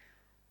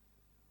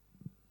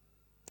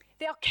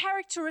 There are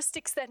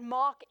characteristics that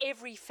mark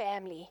every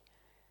family.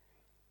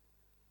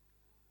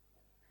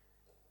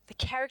 The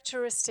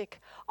characteristic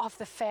of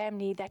the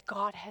family that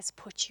God has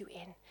put you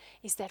in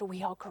is that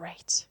we are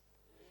great.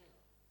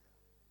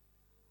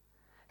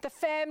 The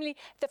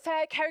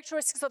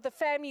characteristics of the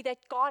family that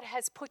God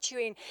has put you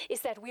in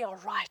is that we are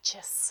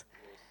righteous.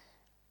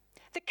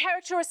 The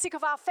characteristic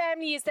of our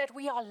family is that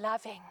we are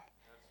loving.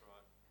 That's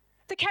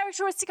right. The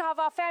characteristic of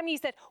our family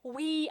is that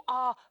we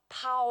are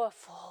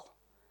powerful.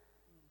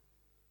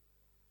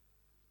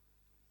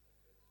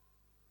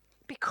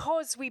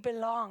 Because we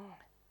belong,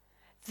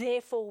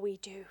 therefore we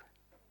do.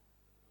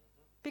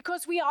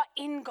 Because we are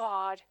in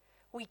God,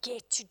 we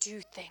get to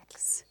do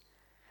things.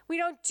 We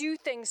don't do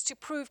things to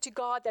prove to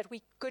God that we're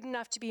good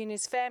enough to be in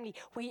His family.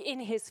 We're in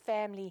His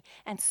family,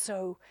 and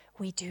so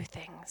we do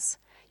things.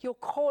 Your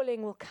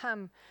calling will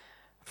come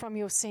from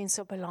your sense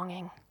of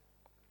belonging.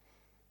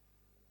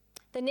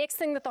 The next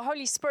thing that the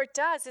Holy Spirit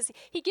does is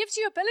He gives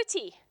you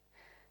ability.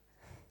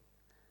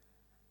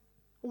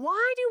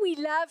 Why do we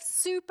love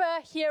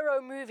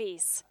superhero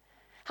movies?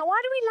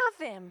 Why do we love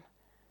them?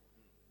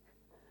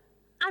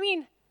 I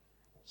mean,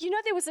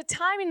 there was a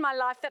time in my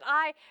life that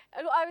I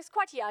was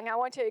quite young. I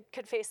want to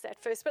confess that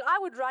first. But I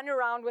would run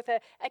around with a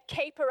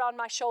cape around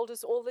my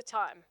shoulders all the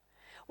time.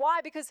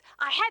 Why? Because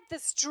I had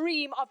this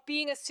dream of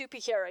being a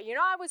superhero.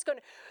 I was going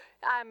to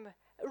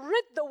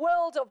rid the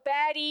world of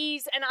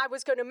baddies, and I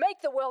was going to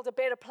make the world a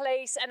better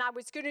place, and I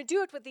was going to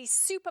do it with these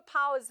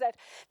superpowers that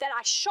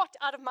I shot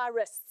out of my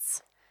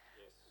wrists.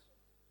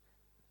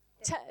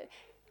 Yes.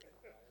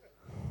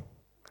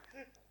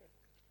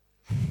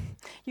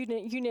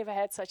 You never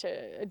had such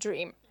a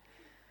dream.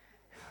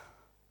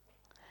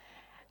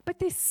 But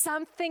there's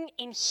something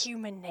in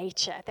human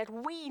nature that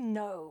we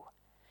know.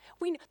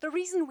 The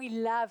reason we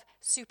love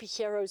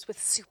superheroes with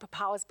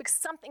superpowers, because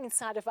something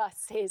inside of us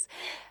says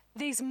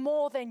there's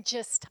more than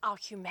just our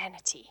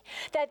humanity.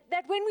 That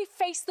when we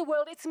face the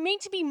world, it's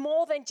meant to be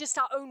more than just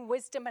our own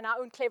wisdom and our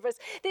own cleverness.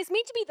 There's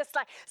meant to be this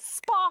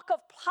spark of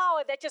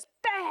power that just,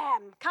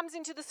 bam, comes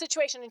into the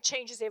situation and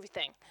changes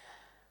everything.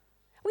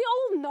 We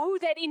all know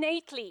that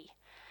innately.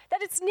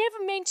 That it's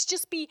never meant to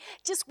just be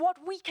just what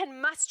we can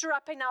muster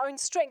up in our own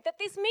strength. That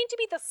there's meant to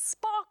be the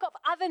spark of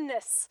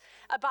otherness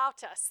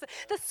about us.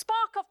 The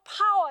spark of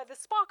power, the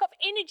spark of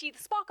energy,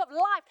 the spark of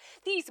life.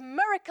 These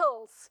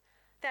miracles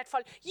that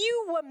follow.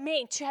 You were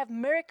meant to have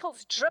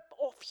miracles drip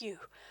off you.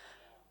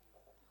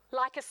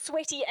 Like a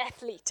sweaty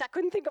athlete. I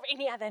couldn't think of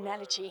any other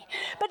analogy.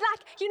 But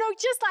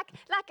just like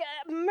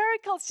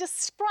miracles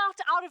just sprout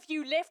out of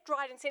you left,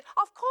 right, and center.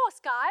 Of course,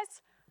 guys.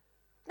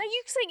 Now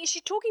you're saying, is she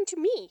talking to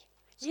me?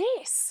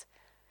 Yes,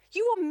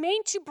 you are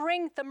meant to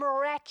bring the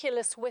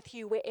miraculous with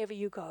you wherever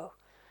you go.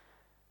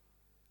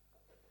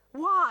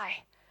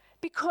 Why?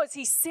 Because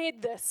He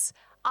said this,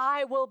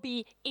 I will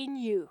be in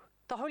you.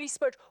 The Holy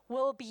Spirit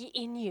will be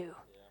in you.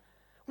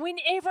 Yeah.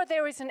 Whenever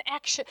there is an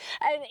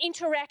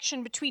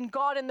interaction between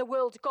God and the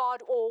world,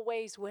 God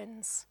always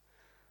wins.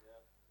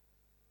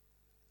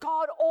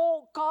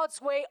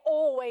 God's way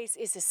always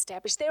is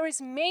established. There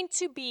is meant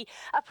to be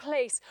a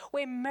place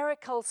where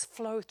miracles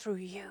flow through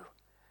you.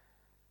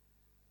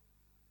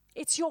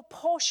 It's your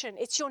portion,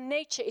 it's your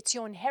nature, it's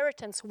your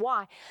inheritance.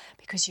 Why?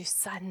 Because you're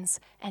sons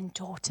and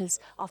daughters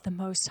of the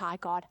Most High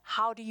God.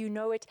 How do you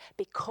know it?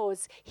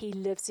 Because He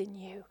lives in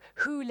you.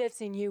 Who lives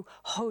in you?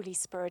 Holy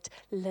Spirit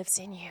lives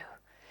in you.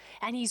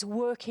 And He's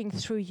working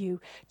through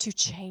you to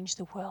change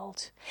the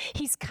world.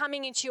 He's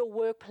coming into your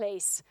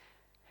workplace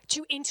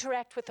to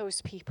interact with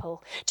those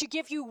people, to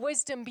give you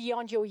wisdom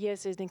beyond your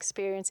years of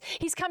experience.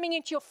 He's coming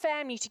into your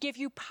family to give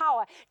you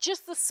power.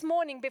 Just this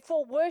morning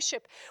before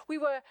worship, we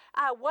were,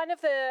 one of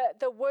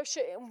the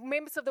worship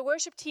members of the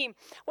worship team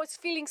was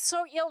feeling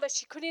so ill that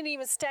she couldn't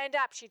even stand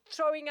up. She's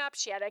throwing up.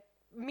 She had a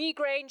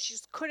migraine. She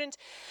just couldn't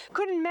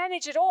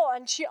manage it all.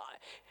 And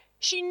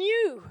she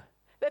knew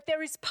that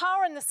there is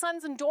power in the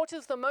sons and daughters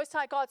of the Most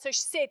High God. So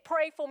she said,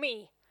 pray for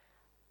me.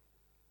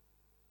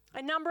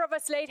 A number of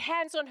us laid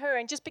hands on her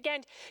and just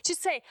began to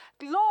say,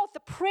 Lord, the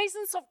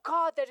presence of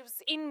God that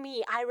was in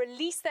me, I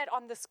release that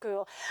on this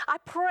girl. I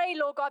pray,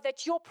 Lord God,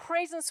 that your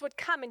presence would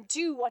come and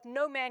do what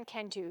no man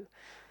can do.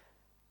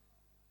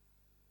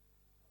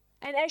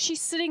 And as she's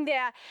sitting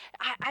there,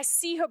 I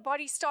see her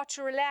body start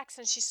to relax,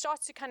 and she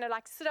starts to kind of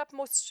like sit up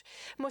more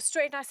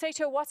straight. And I say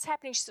to her, what's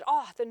happening? She said,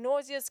 the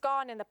nausea is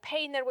gone and the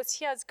pain that was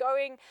here is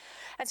going.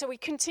 And so we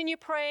continue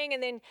praying,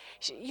 and then,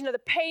 the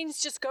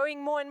pain's just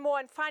going more and more.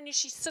 And finally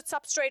she sits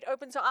up straight,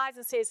 opens her eyes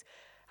and says,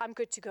 I'm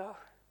good to go.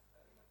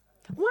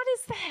 What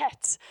is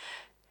that?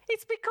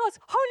 It's because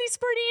Holy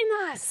Spirit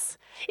in us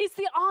is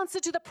the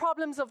answer to the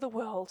problems of the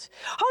world.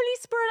 Holy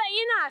Spirit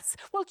in us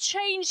will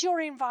change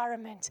your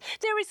environment.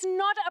 There is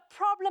not a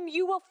problem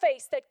you will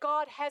face that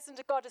God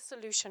hasn't got a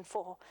solution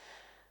for.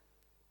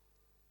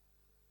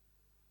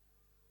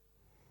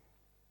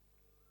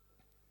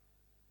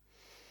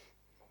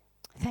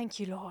 Thank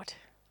you, Lord.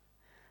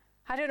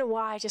 I don't know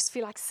why, I just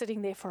feel like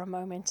sitting there for a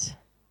moment.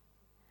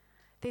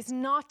 There's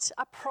not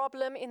a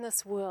problem in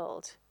this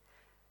world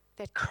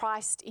that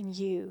Christ in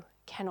you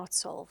cannot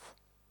solve.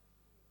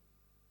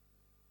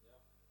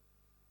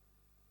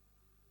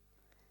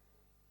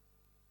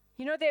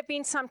 There have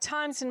been some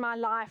times in my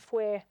life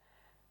where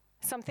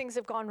some things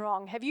have gone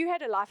wrong. Have you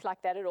had a life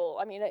like that at all?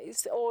 I mean,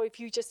 or if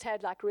you just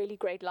had like really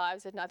great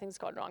lives that nothing's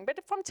gone wrong. But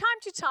from time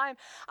to time,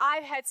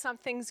 I've had some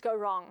things go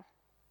wrong.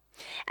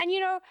 And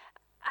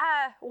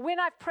when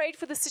I've prayed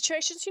for the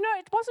situations,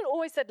 it wasn't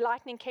always that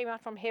lightning came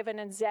out from heaven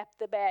and zapped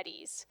the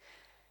baddies.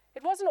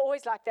 It wasn't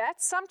always like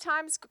that.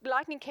 Sometimes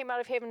lightning came out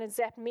of heaven and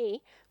zapped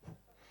me,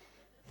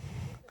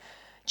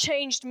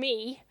 changed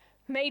me,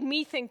 made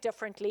me think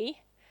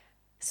differently.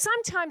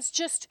 Sometimes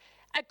just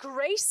a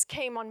grace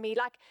came on me.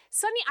 Like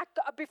suddenly,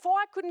 before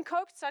I couldn't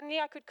cope, suddenly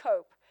I could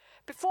cope.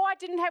 Before I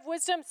didn't have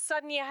wisdom,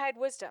 suddenly I had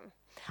wisdom.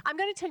 I'm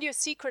going to tell you a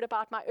secret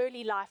about my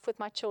early life with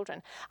my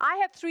children. I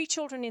had 3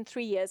 children in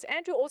 3 years.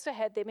 Andrew also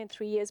had them in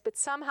 3 years, but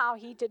somehow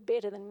he did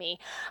better than me.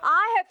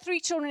 I had 3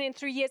 children in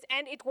 3 years,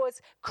 and it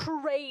was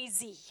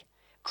crazy.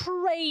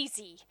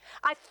 Crazy.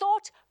 I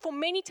thought for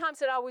many times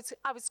that I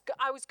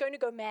was going to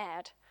go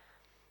mad.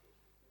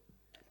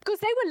 Because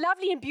they were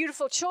lovely and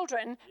beautiful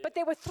children, but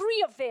there were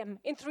 3 of them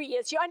in 3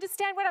 years. You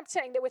understand what I'm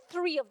saying? There were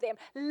 3 of them.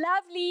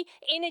 Lovely,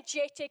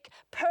 energetic,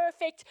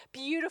 perfect,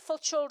 beautiful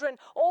children,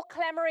 all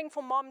clamoring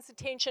for mom's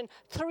attention,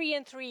 3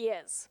 in 3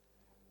 years.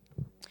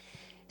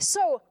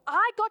 So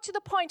I got to the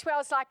point where I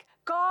was like,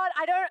 God,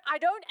 I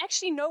don't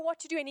actually know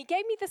what to do. And he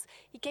gave me this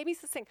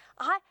thing.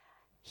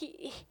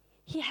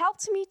 He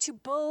helped me to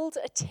build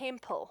a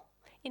temple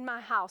in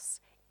my house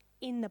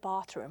in the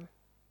bathroom.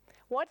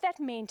 What that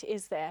meant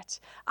is that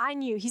I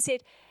knew, he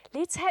said,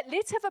 let's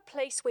have a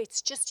place where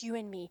it's just you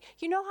and me.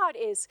 You know how it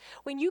is.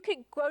 When you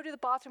can go to the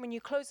bathroom and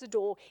you close the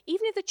door,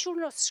 even if the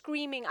children are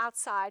screaming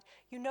outside,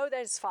 you know that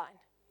it's fine.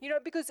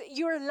 Because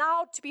you're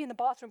allowed to be in the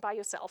bathroom by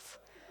yourself.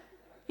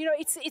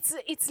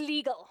 It's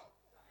legal.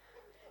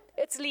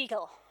 It's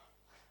legal.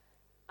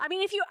 I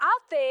mean, if you're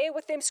out there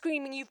with them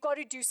screaming, you've got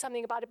to do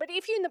something about it. But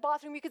if you're in the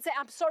bathroom, you could say,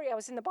 I'm sorry, I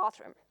was in the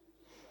bathroom.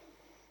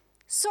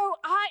 So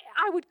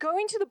I would go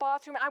into the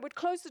bathroom, I would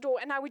close the door,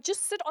 and I would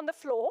just sit on the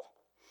floor,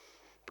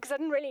 because I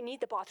didn't really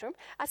need the bathroom.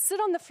 I'd sit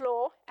on the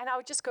floor, and I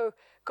would just go,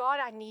 God,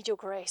 I need your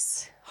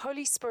grace.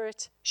 Holy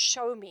Spirit,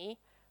 show me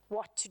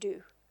what to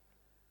do.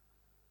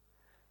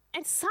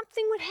 And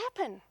something would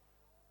happen.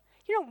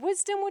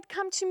 Wisdom would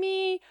come to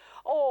me,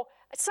 or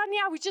suddenly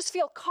I would just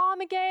feel calm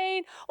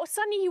again, or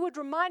suddenly he would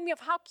remind me of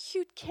how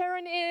cute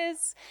Karen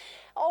is,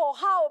 or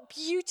how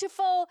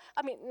beautiful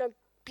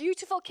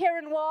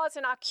Karen was,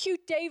 and how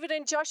cute David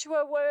and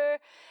Joshua were.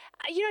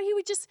 He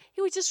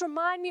would just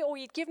remind me, or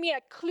he'd give me a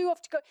clue of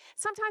to go.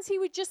 Sometimes he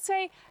would just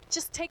say,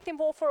 just take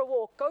them all for a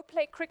walk, go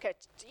play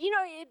cricket.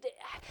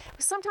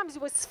 Sometimes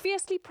it was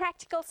fiercely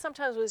practical,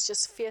 sometimes it was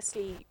just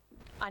fiercely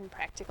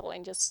unpractical,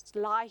 and just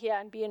lie here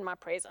and be in my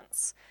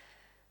presence.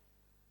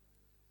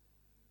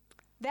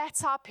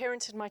 That's how I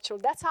parented my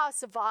children. That's how I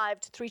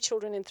survived 3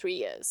 children in 3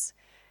 years.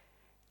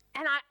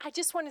 And I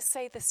just want to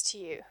say this to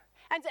you.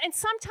 And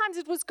sometimes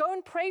it was go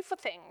and pray for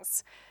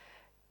things.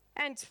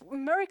 And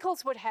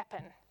miracles would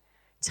happen.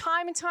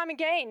 Time and time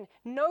again.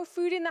 No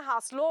food in the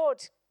house.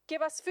 Lord,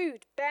 give us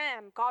food.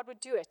 Bam, God would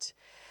do it.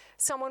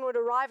 Someone would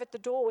arrive at the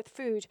door with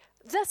food.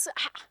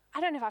 I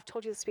don't know if I've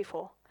told you this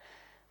before.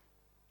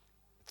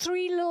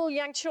 3 little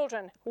young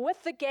children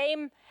with the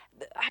game.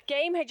 A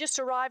game had just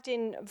arrived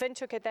in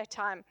Windhoek at that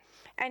time.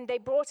 And they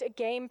brought a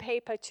game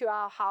paper to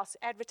our house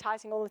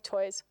advertising all the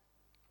toys.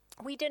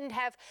 We didn't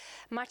have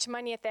much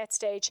money at that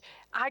stage.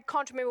 I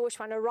can't remember which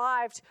one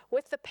arrived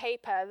with the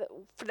paper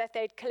that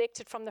they'd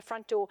collected from the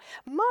front door.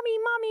 Mommy,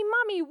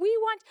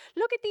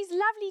 look at these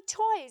lovely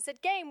toys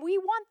at game. We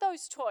want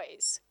those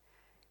toys.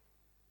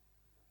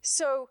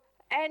 So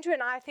Andrew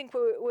and I think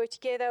we were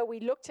together. We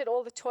looked at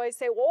all the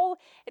toys.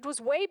 It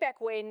was way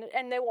back when,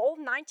 and they were all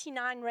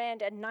 99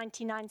 Rand and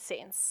 99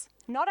 cents.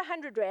 Not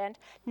 100 Rand,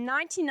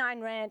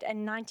 99 Rand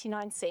and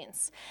 99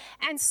 cents.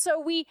 And so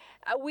we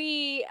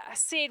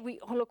said, we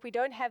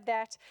don't have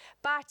that.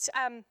 But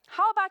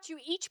how about you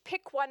each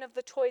pick one of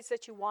the toys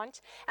that you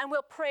want, and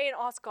we'll pray and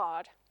ask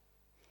God.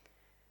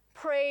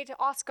 Prayed,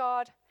 asked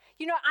God.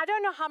 I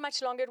don't know how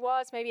much longer it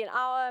was, maybe an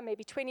hour,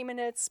 maybe 20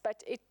 minutes,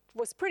 but it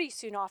was pretty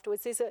soon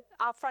afterwards.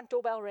 Our front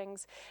doorbell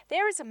rings.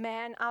 There is a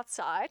man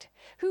outside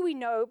who we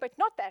know, but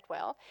not that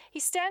well. He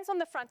stands on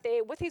the front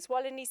there with his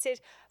wallet and he said,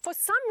 for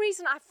some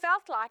reason I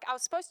felt like I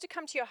was supposed to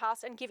come to your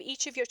house and give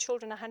each of your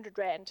children 100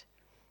 Rand.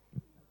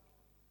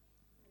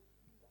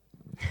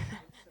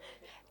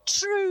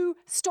 True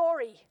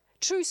story.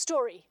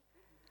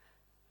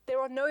 There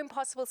are no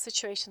impossible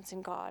situations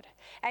in God.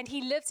 And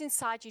he lives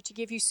inside you to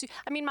give you...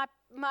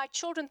 my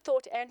children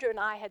thought Andrew and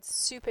I had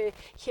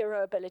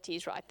superhero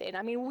abilities right then.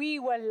 We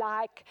were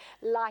like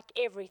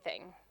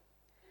everything.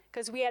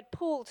 Because we had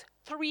pulled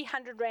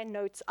 300 Rand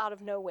notes out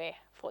of nowhere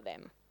for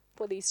them,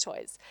 for these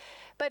toys.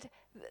 But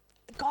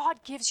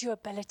God gives you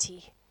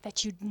ability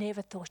that you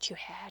never thought you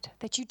had,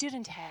 that you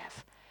didn't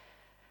have.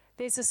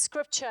 There's a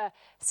scripture,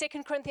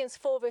 2 Corinthians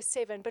 4 verse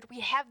 7, but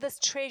we have this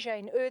treasure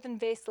in earthen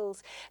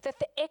vessels, that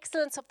the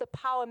excellence of the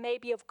power may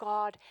be of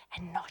God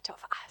and not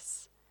of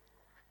us.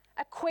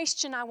 A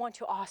question I want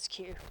to ask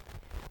you.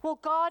 Will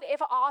God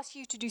ever ask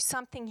you to do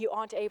something you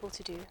aren't able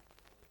to do?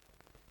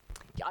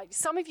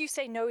 Some of you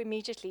say no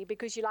immediately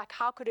because you're like,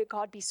 how could a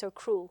God be so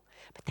cruel?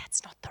 But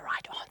that's not the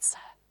right answer.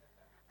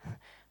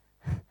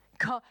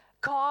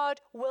 God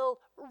will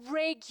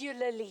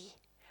regularly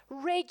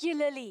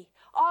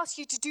ask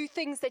you to do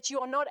things that you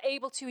are not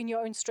able to in your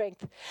own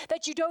strength,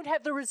 that you don't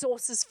have the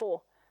resources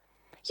for.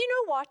 You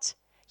know what?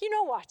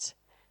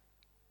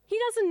 He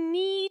doesn't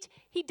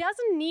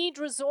need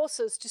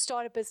resources to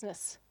start a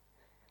business.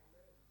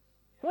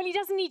 Well, he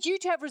doesn't need you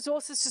to have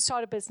resources to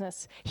start a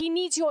business. He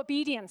needs your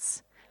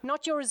obedience,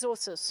 not your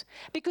resources,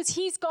 because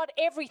he's got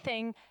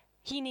everything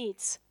he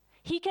needs.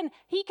 He can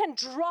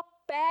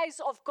drop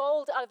bags of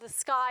gold out of the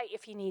sky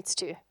if he needs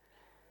to.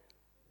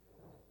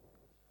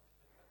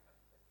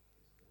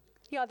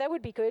 Yeah, that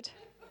would be good.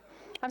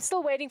 I'm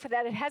still waiting for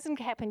that. It hasn't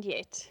happened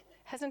yet.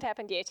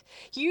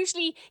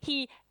 Usually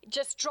he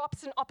just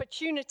drops an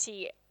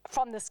opportunity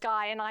from the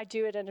sky and I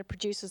do it and it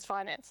produces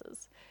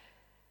finances.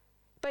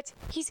 But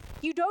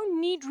you don't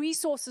need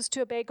resources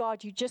to obey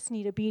God. You just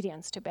need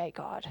obedience to obey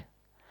God.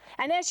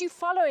 And as you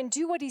follow and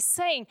do what he's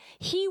saying,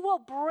 he will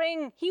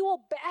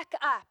back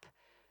up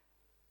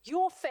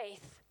your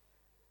faith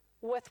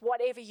with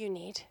whatever you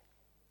need.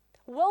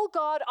 Will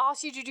God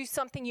ask you to do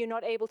something you're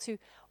not able to?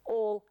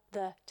 All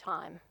the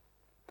time.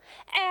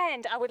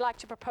 And I would like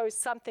to propose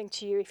something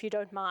to you, if you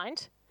don't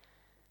mind.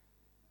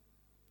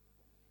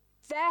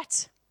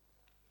 That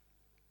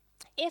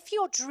if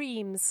your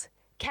dreams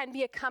can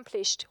be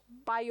accomplished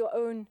by your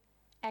own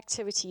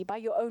activity, by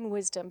your own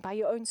wisdom, by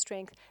your own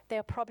strength, they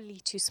are probably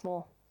too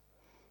small.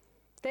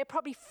 They're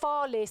probably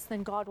far less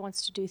than God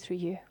wants to do through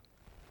you.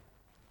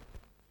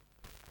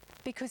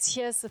 Because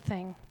here's the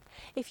thing.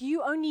 If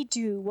you only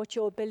do what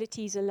your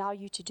abilities allow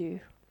you to do,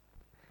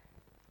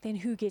 then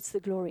who gets the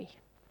glory?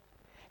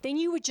 Then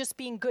you were just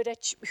being good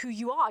at who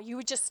you are. You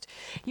were just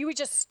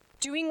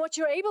doing what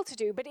you're able to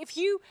do. But if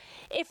you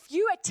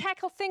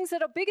tackle things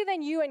that are bigger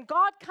than you and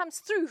God comes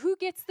through, who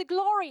gets the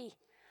glory?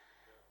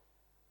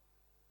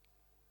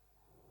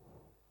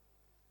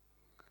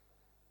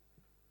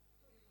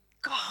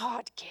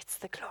 God gets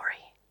the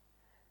glory.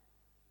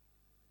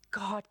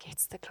 God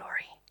gets the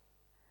glory.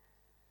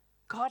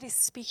 God is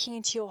speaking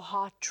into your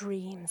heart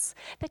dreams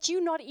that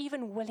you're not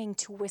even willing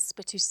to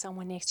whisper to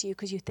someone next to you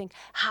because you think,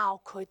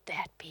 how could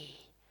that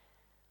be?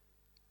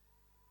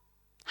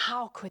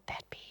 How could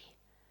that be?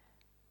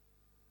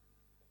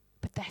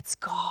 But that's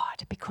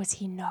God, because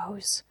he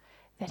knows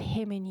that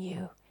him in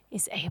you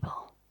is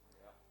able.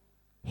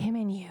 Him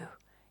in you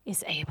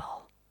is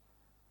able.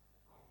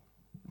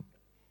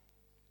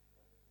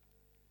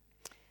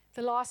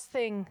 The last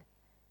thing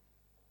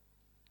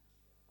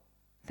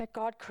that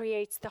God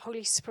creates, the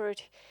Holy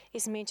Spirit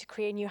is meant to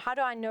create in you. How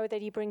do I know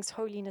that he brings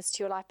holiness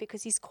to your life?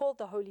 Because he's called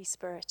the Holy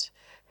Spirit.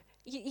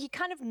 He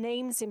kind of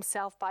names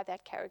himself by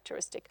that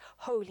characteristic,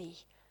 holy.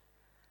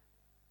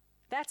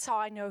 That's how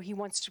I know he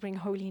wants to bring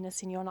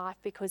holiness in your life,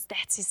 because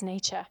that's his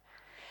nature.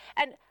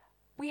 And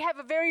we have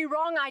a very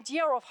wrong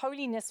idea of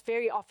holiness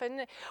very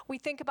often. We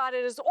think about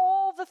it as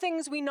all the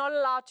things we're not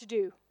allowed to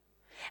do.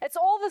 It's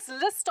all this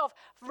list of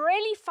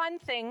really fun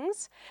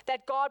things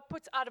that God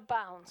puts out of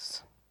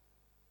bounds.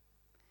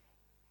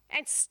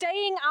 And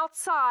staying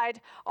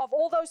outside of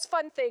all those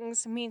fun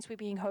things means we're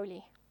being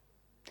holy.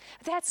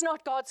 That's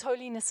not God's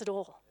holiness at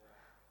all.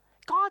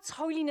 God's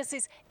holiness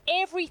is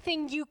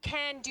everything you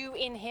can do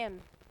in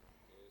him.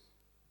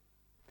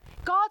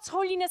 God's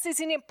holiness is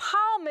an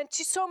empowerment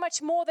to so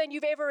much more than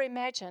you've ever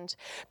imagined.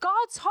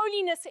 God's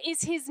holiness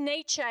is his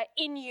nature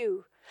in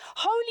you.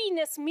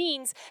 Holiness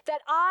means that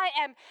I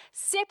am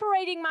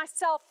separating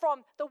myself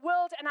from the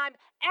world and I'm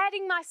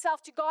adding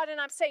myself to God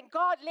and I'm saying,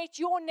 God, let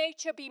your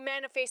nature be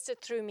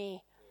manifested through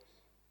me.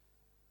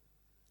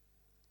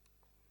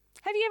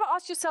 Have you ever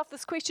asked yourself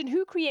this question,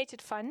 who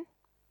created fun?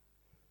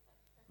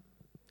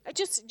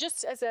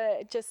 Just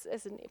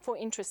for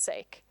interest's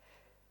sake.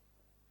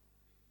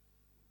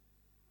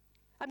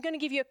 I'm going to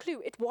give you a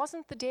clue. It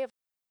wasn't the devil.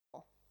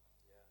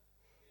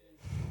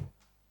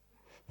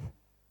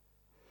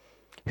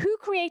 Who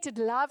created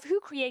love? Who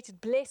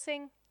created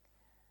blessing?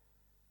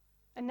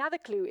 Another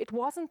clue. It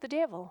wasn't the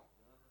devil.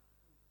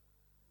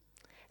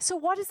 So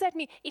what does that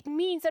mean? It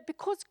means that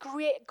because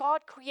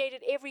God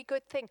created every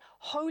good thing,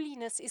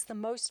 holiness is the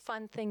most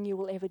fun thing you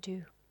will ever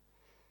do.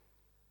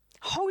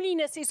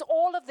 Holiness is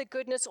all of the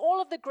goodness,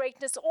 all of the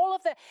greatness, all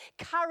of the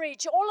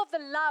courage, all of the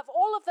love,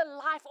 all of the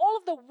life, all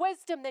of the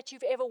wisdom that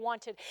you've ever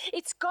wanted.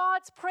 It's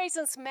God's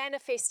presence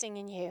manifesting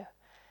in you.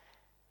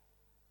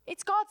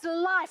 It's God's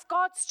life,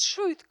 God's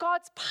truth,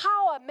 God's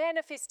power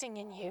manifesting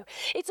in you.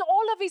 It's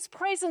all of his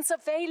presence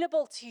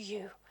available to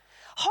you.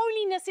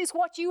 Holiness is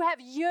what you have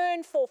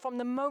yearned for from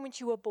the moment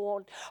you were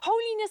born.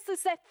 Holiness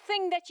is that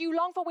thing that you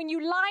long for when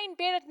you lie in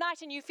bed at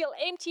night and you feel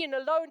empty and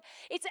alone.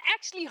 It's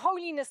actually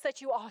holiness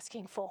that you're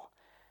asking for.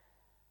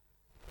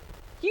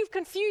 You've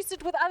confused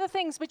it with other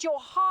things, but your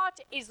heart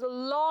is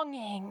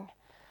longing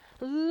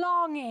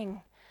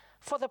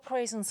for the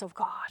presence of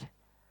God.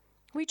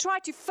 We try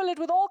to fill it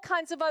with all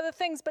kinds of other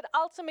things, but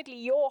ultimately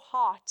your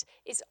heart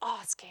is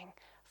asking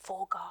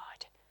for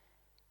God.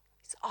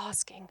 It's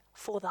asking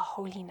for the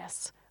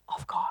holiness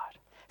of God.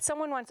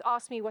 Someone once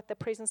asked me what the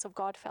presence of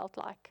God felt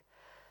like.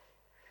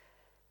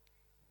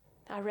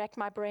 I racked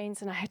my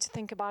brains and I had to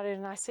think about it,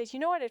 and I said, you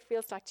know what it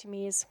feels like to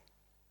me is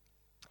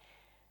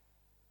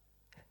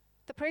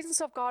the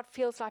presence of God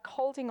feels like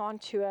holding on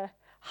to a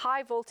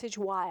high voltage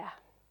wire,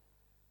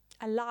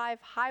 a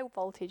live high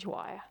voltage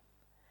wire,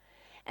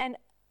 and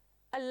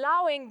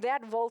allowing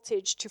that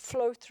voltage to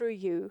flow through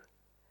you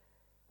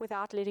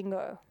without letting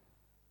go.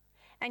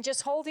 And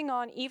just holding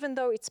on, even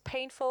though it's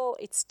painful,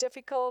 it's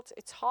difficult,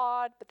 it's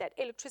hard, but that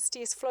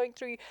electricity is flowing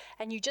through you,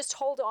 and you just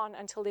hold on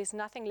until there's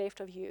nothing left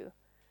of you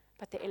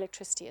but the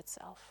electricity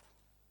itself.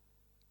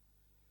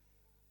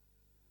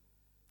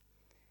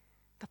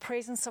 The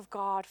presence of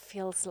God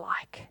feels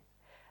like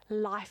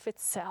life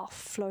itself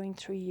flowing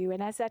through you.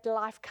 And as that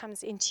life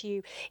comes into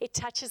you, it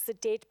touches the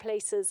dead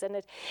places, and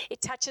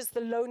it touches the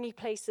lonely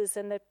places,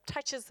 and it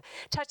touches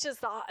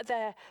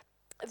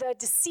the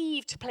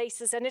deceived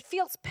places, and it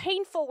feels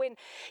painful when,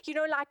 you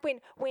know, like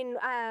when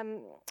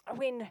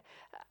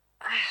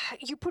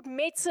you put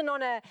medicine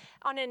on a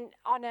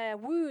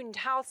wound,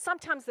 how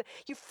sometimes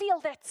you feel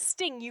that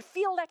sting, you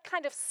feel that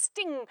kind of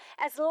sting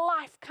as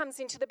life comes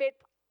into the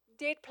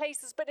dead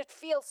places, but it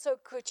feels so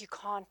good you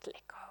can't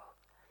let go.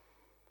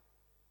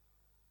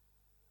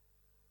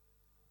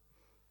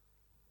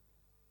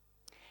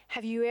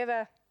 Have you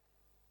ever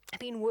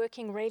been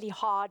working really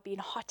hard, been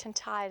hot and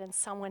tired, and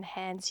someone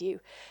hands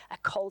you a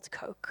cold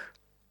Coke?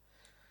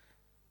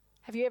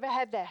 Have you ever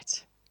had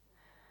that?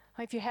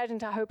 If you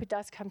hadn't, I hope it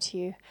does come to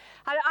you.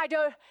 I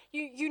don't.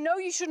 You know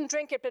you shouldn't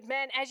drink it, but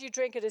man, as you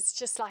drink it, it's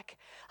just like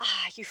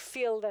you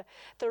feel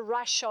the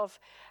rush of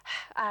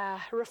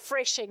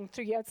refreshing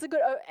through you. It's a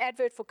good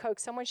advert for Coke.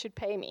 Someone should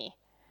pay me.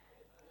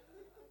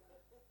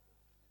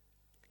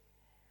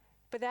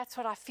 But that's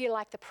what I feel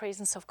like the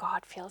presence of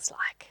God feels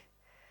like.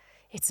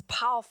 It's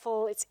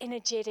powerful, it's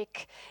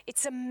energetic,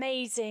 it's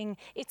amazing,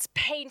 it's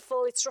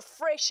painful, it's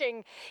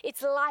refreshing,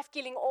 it's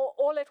life-giving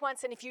all at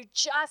once. And if you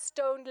just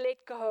don't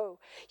let go,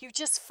 you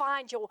just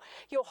find your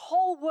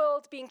whole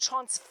world being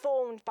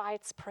transformed by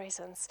its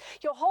presence,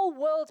 your whole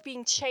world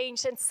being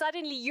changed, and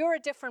suddenly you're a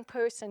different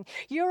person,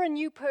 you're a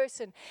new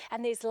person,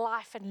 and there's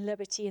life and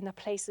liberty in the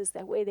places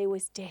where there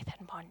was death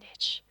and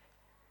bondage.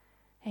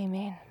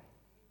 Amen.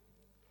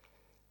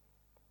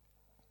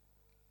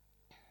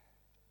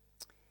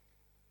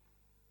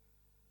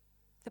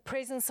 The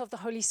presence of the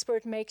Holy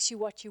Spirit makes you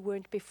what you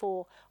weren't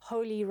before: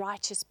 holy,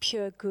 righteous,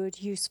 pure,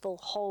 good, useful,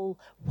 whole,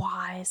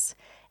 wise,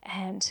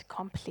 and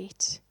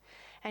complete.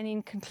 And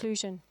in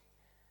conclusion,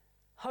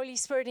 Holy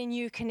Spirit in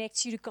you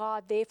connects you to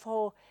God.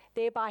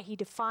 Thereby he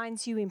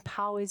defines you,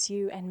 empowers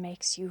you, and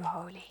makes you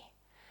holy.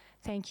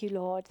 Thank you,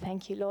 Lord.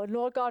 Thank you, Lord.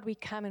 Lord God, we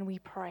come and we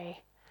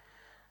pray.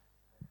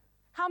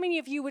 How many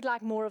of you would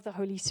like more of the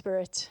Holy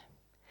Spirit?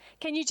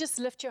 Can you just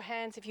lift your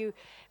hands if you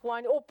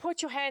want, or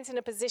put your hands in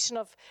a position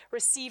of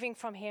receiving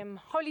from him?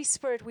 Holy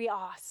Spirit,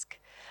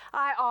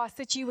 I ask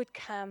that you would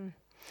come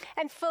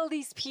and fill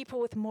these people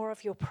with more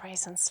of your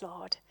presence,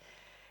 Lord.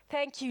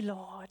 Thank you,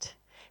 Lord.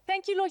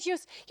 Thank you, Lord.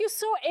 You're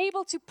so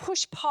able to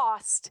push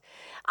past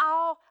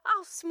our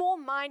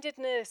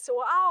small-mindedness,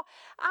 or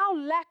our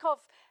lack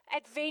of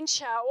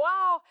adventure, or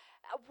our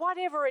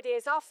whatever it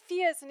is, our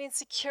fears and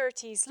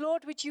insecurities.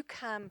 Lord, would you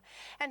come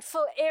and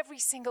fill every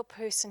single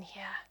person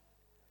here?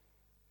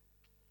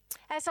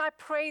 As I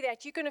pray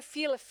that, you're going to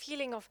feel a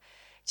feeling of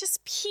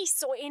just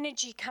peace or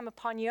energy come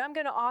upon you, I'm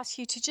going to ask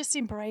you to just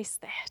embrace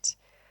that.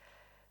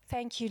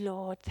 Thank you,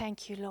 Lord.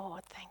 Thank you,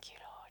 Lord. Thank you,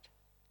 Lord.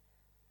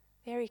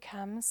 There he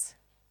comes.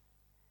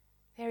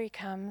 There he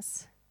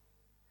comes.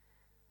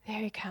 There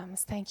he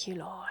comes. Thank you,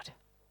 Lord.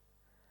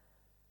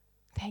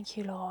 Thank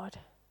you, Lord.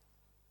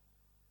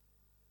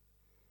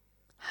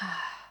 I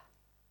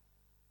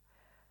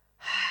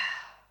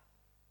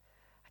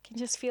can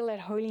just feel that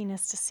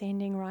holiness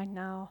descending right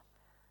now.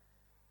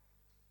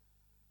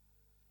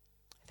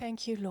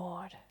 Thank you,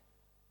 Lord.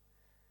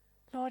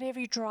 Lord,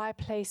 every dry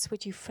place,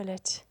 would you fill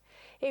it?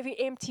 Every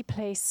empty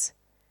place,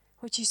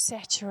 would you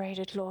saturate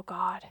it, Lord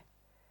God?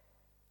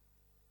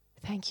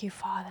 Thank you,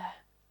 Father.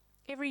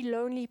 Every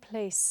lonely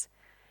place,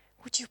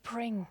 would you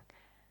bring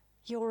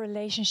your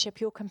relationship,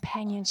 your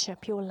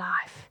companionship, your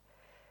life?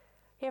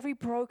 Every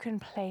broken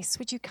place,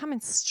 would you come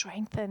and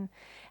strengthen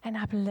and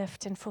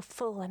uplift and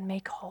fulfill and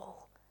make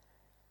whole?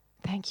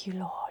 Thank you,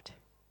 Lord.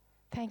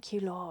 Thank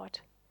you, Lord.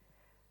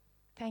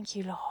 Thank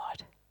you,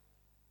 Lord.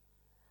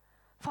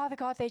 Father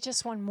God, they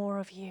just want more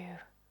of you.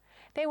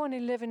 They want to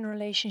live in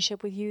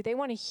relationship with you. They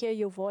want to hear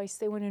your voice.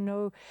 They want to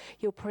know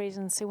your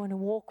presence. They want to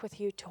walk with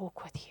you,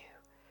 talk with you.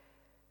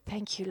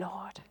 Thank you,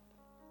 Lord.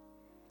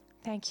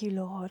 Thank you,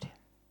 Lord.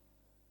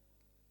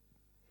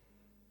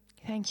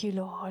 Thank you,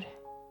 Lord.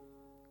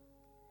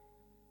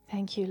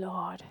 Thank you,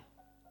 Lord.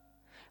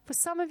 For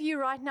some of you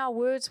right now,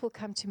 words will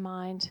come to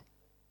mind.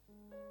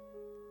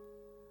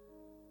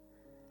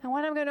 And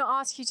what I'm going to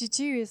ask you to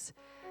do is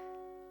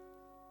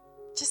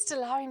just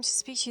allow him to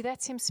speak to you.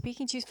 That's him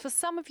speaking to you. For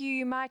some of you,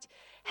 you might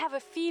have a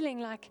feeling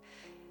like,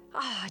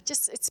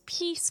 it's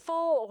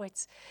peaceful, or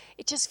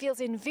it just feels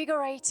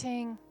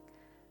invigorating.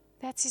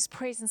 That's his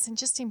presence, and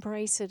just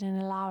embrace it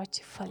and allow it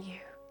to fill you.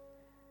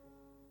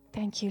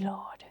 Thank you,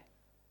 Lord.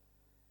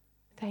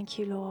 Thank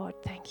you, Lord.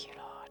 Thank you,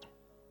 Lord.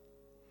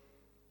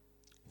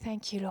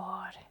 Thank you,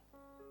 Lord.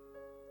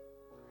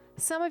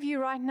 Some of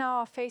you right now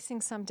are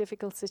facing some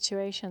difficult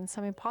situations,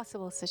 some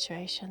impossible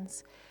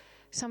situations.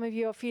 Some of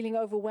you are feeling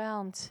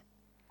overwhelmed.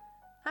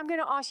 I'm going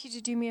to ask you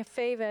to do me a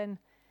favor and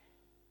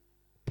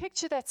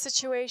picture that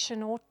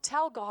situation, or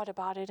tell God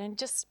about it, and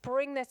just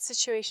bring that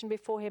situation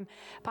before him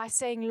by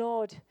saying,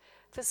 Lord,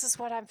 this is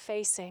what I'm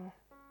facing.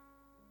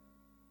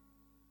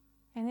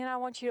 And then I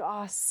want you to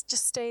ask,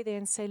 just stay there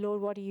and say,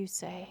 Lord, what do you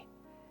say?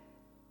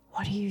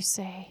 What do you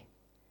say?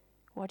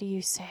 What do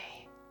you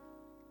say?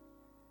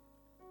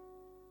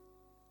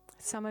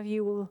 Some of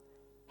you will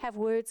have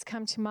words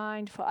come to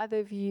mind. For other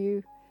of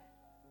you,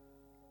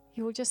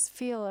 you will just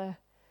feel a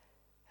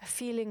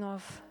feeling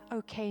of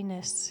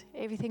okayness.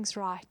 Everything's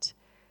right.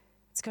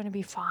 It's going to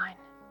be fine.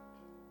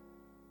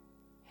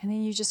 And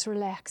then you just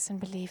relax and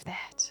believe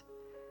that.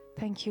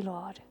 Thank you,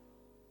 Lord.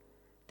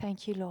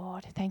 Thank you,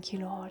 Lord. Thank you,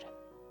 Lord.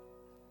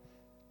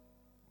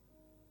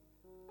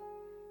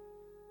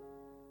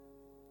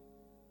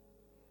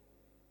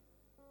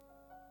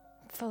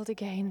 Filled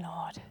again,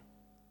 Lord.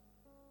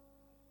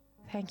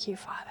 Thank you,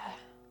 Father.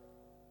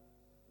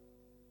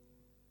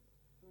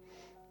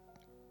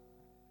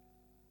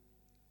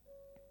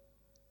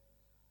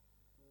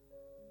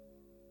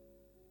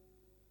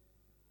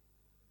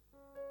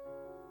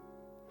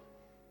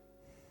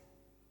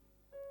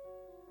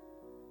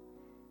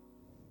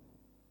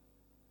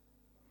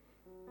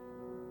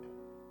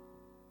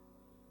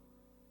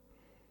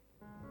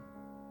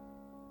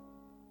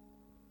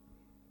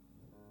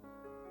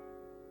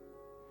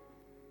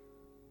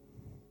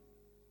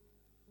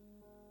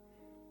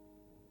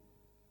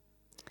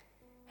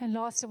 And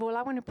last of all,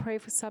 I want to pray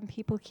for some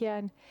people here,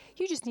 and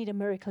you just need a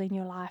miracle in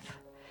your life.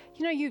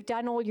 You know, you've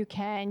done all you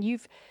can.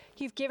 You've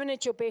given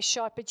it your best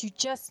shot, but you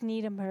just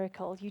need a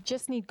miracle. You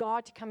just need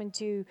God to come and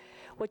do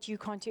what you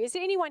can't do. Is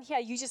there anyone here,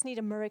 you just need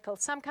a miracle,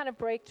 some kind of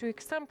breakthrough,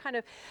 some kind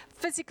of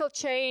physical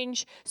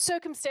change,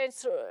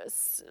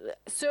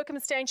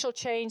 circumstantial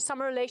change, some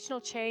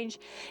relational change?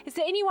 Is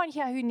there anyone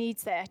here who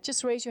needs that?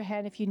 Just raise your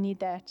hand if you need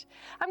that.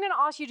 I'm going to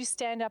ask you to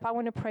stand up. I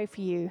want to pray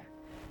for you.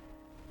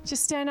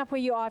 Just stand up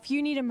where you are if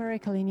you need a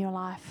miracle in your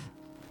life.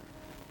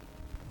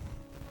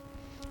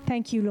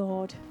 Thank you,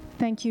 Lord.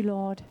 Thank you,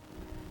 Lord.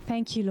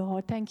 Thank you,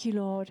 Lord. Thank you,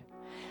 Lord.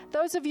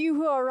 Those of you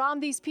who are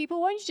around these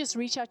people, why don't you just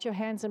reach out your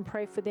hands and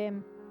pray for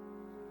them?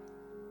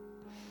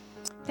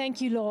 Thank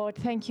you, Lord.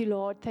 Thank you,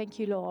 Lord. Thank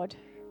you, Lord.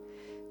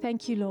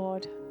 Thank you,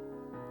 Lord.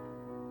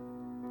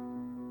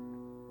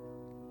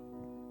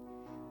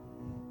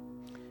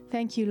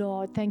 Thank you,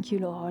 Lord. Thank you,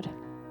 Lord.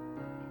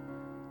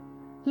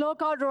 Lord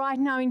God, right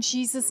now in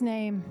Jesus'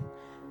 name,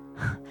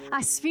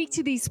 I speak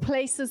to these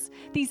places,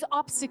 these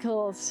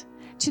obstacles,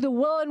 to the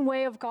will and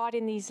way of God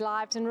in these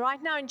lives. And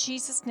right now in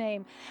Jesus'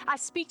 name, I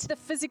speak to the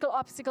physical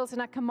obstacles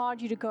and I command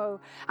you to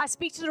go. I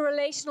speak to the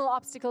relational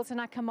obstacles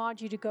and I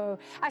command you to go.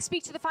 I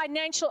speak to the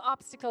financial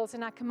obstacles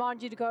and I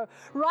command you to go.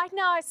 Right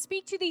now, I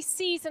speak to these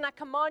seas and I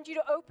command you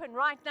to open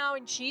right now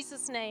in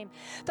Jesus' name.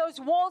 Those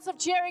walls of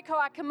Jericho,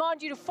 I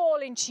command you to fall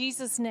in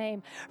Jesus'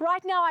 name.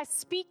 Right now, I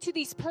speak to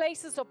these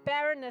places of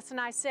barrenness and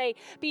I say,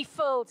 be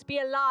filled, be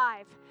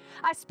alive.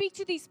 I speak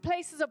to these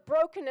places of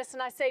brokenness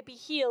and I say, be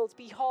healed,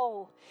 be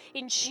whole.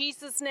 In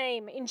Jesus'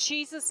 name, in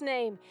Jesus'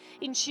 name,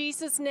 in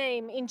Jesus'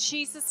 name, in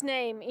Jesus'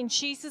 name, in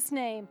Jesus'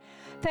 name.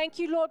 Thank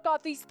you, Lord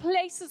God, these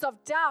places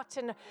of doubt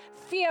and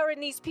fear in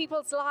these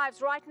people's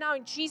lives right now.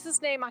 In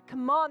Jesus' name, I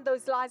command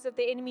those lies of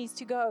the enemies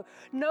to go.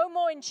 No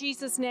more in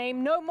Jesus'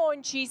 name, no more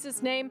in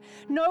Jesus' name,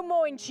 no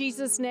more in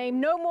Jesus' name,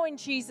 no more in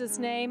Jesus'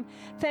 name.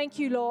 Thank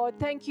you, Lord.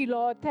 Thank you,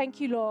 Lord. Thank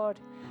you, Lord.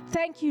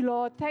 Thank you,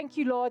 Lord. Thank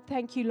you, Lord.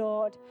 Thank you,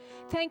 Lord.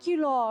 Thank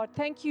you, Lord.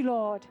 Thank you,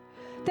 Lord.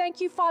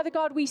 Thank you, Father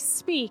God. We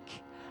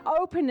speak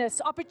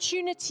openness,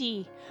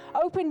 opportunity,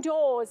 open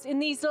doors in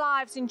these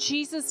lives in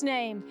Jesus'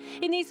 name.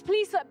 In these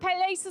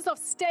places of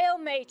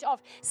stalemate,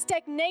 of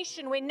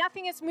stagnation, where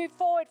nothing has moved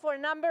forward for a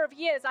number of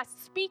years, I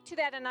speak to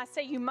that and I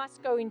say, you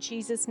must go in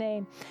Jesus'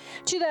 name.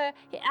 To the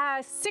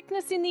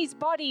sickness in these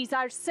bodies,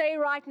 I say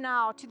right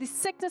now, to the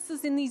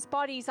sicknesses in these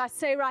bodies, I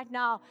say right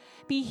now,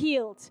 be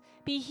healed.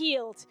 Be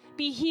healed,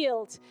 be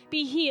healed,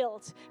 be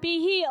healed, be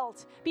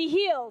healed, be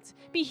healed,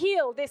 be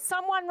healed. There's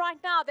someone right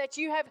now that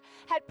you have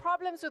had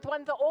problems with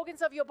one of the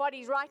organs of your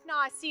bodies. Right now,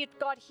 I see it,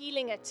 God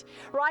healing it.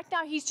 Right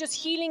now, He's just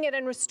healing it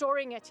and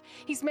restoring it.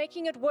 He's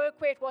making it work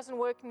where it wasn't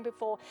working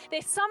before.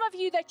 There's some of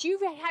you that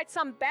you've had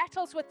some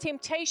battles with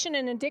temptation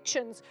and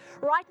addictions.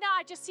 Right now,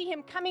 I just see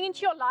Him coming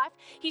into your life.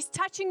 He's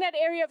touching that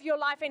area of your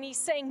life and He's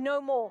saying, no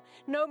more,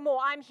 no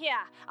more. I'm here.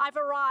 I've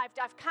arrived.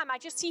 I've come. I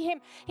just see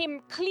Him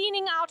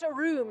cleaning out a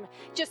room,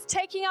 just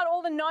taking out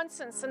all the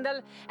nonsense and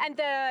the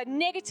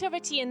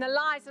negativity and the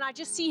lies, and I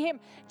just see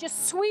Him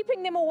just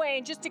sweeping them away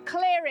and just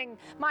declaring,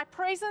 my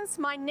presence,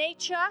 my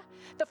nature,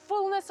 the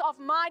fullness of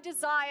my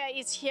desire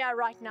is here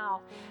right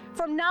now.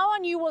 From now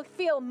on, you will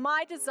feel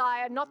my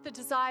desire, not the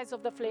desires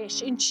of the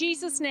flesh. In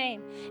Jesus'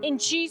 name, in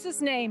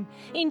Jesus' name,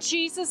 in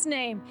Jesus'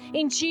 name,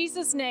 in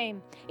Jesus'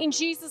 name, in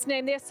Jesus'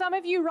 name. There's some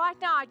of you right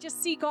now, I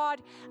just see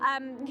God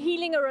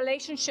healing a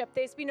relationship.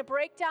 There's been a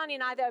breakdown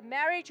in either a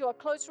marriage or a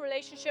close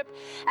relationship,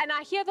 and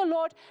I hear the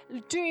Lord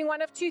doing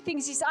one of two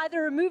things. He's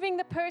either removing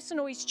the person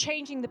or He's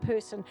changing the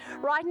person.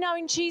 Right now,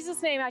 in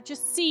Jesus' name, I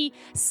just see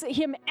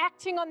Him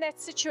acting on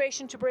that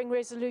situation to bring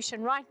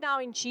resolution. Right now,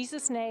 in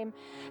Jesus' name.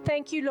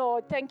 Thank you,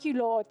 Lord. Thank you,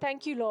 Lord.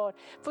 Thank you, Lord.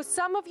 For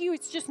some of you,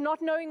 it's just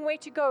not knowing where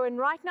to go. And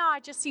right now, I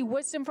just see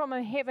wisdom from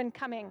heaven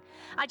coming.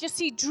 I just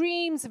see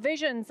dreams,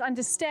 visions,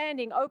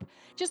 understanding,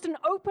 just an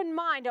open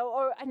mind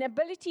or an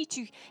ability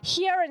to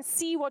hear and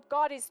see what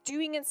God is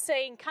doing and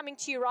saying coming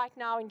to you right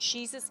now in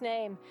Jesus'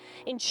 name.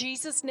 In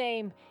Jesus'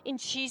 name. In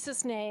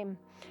Jesus' name.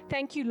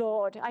 Thank you,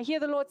 Lord. I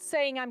hear the Lord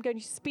saying, I'm going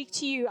to speak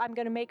to you. I'm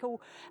going to make a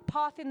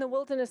path in the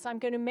wilderness. I'm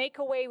going to make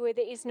a way where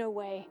there is no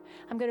way.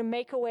 I'm going to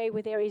make a way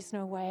where there is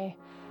no way.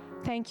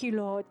 Thank you,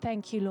 Lord.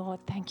 Thank you, Lord.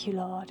 Thank you,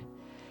 Lord.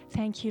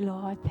 Thank you,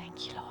 Lord.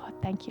 Thank you,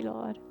 Lord. Thank you,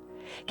 Lord.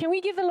 Can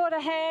we give the Lord a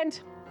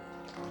hand?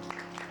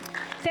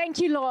 Thank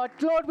you, Lord.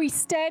 Lord, we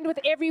stand with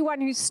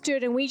everyone who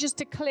stood and we just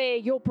declare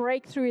your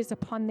breakthrough is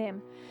upon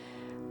them.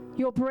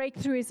 Your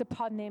breakthrough is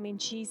upon them in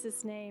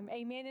Jesus' name.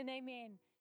 Amen and amen.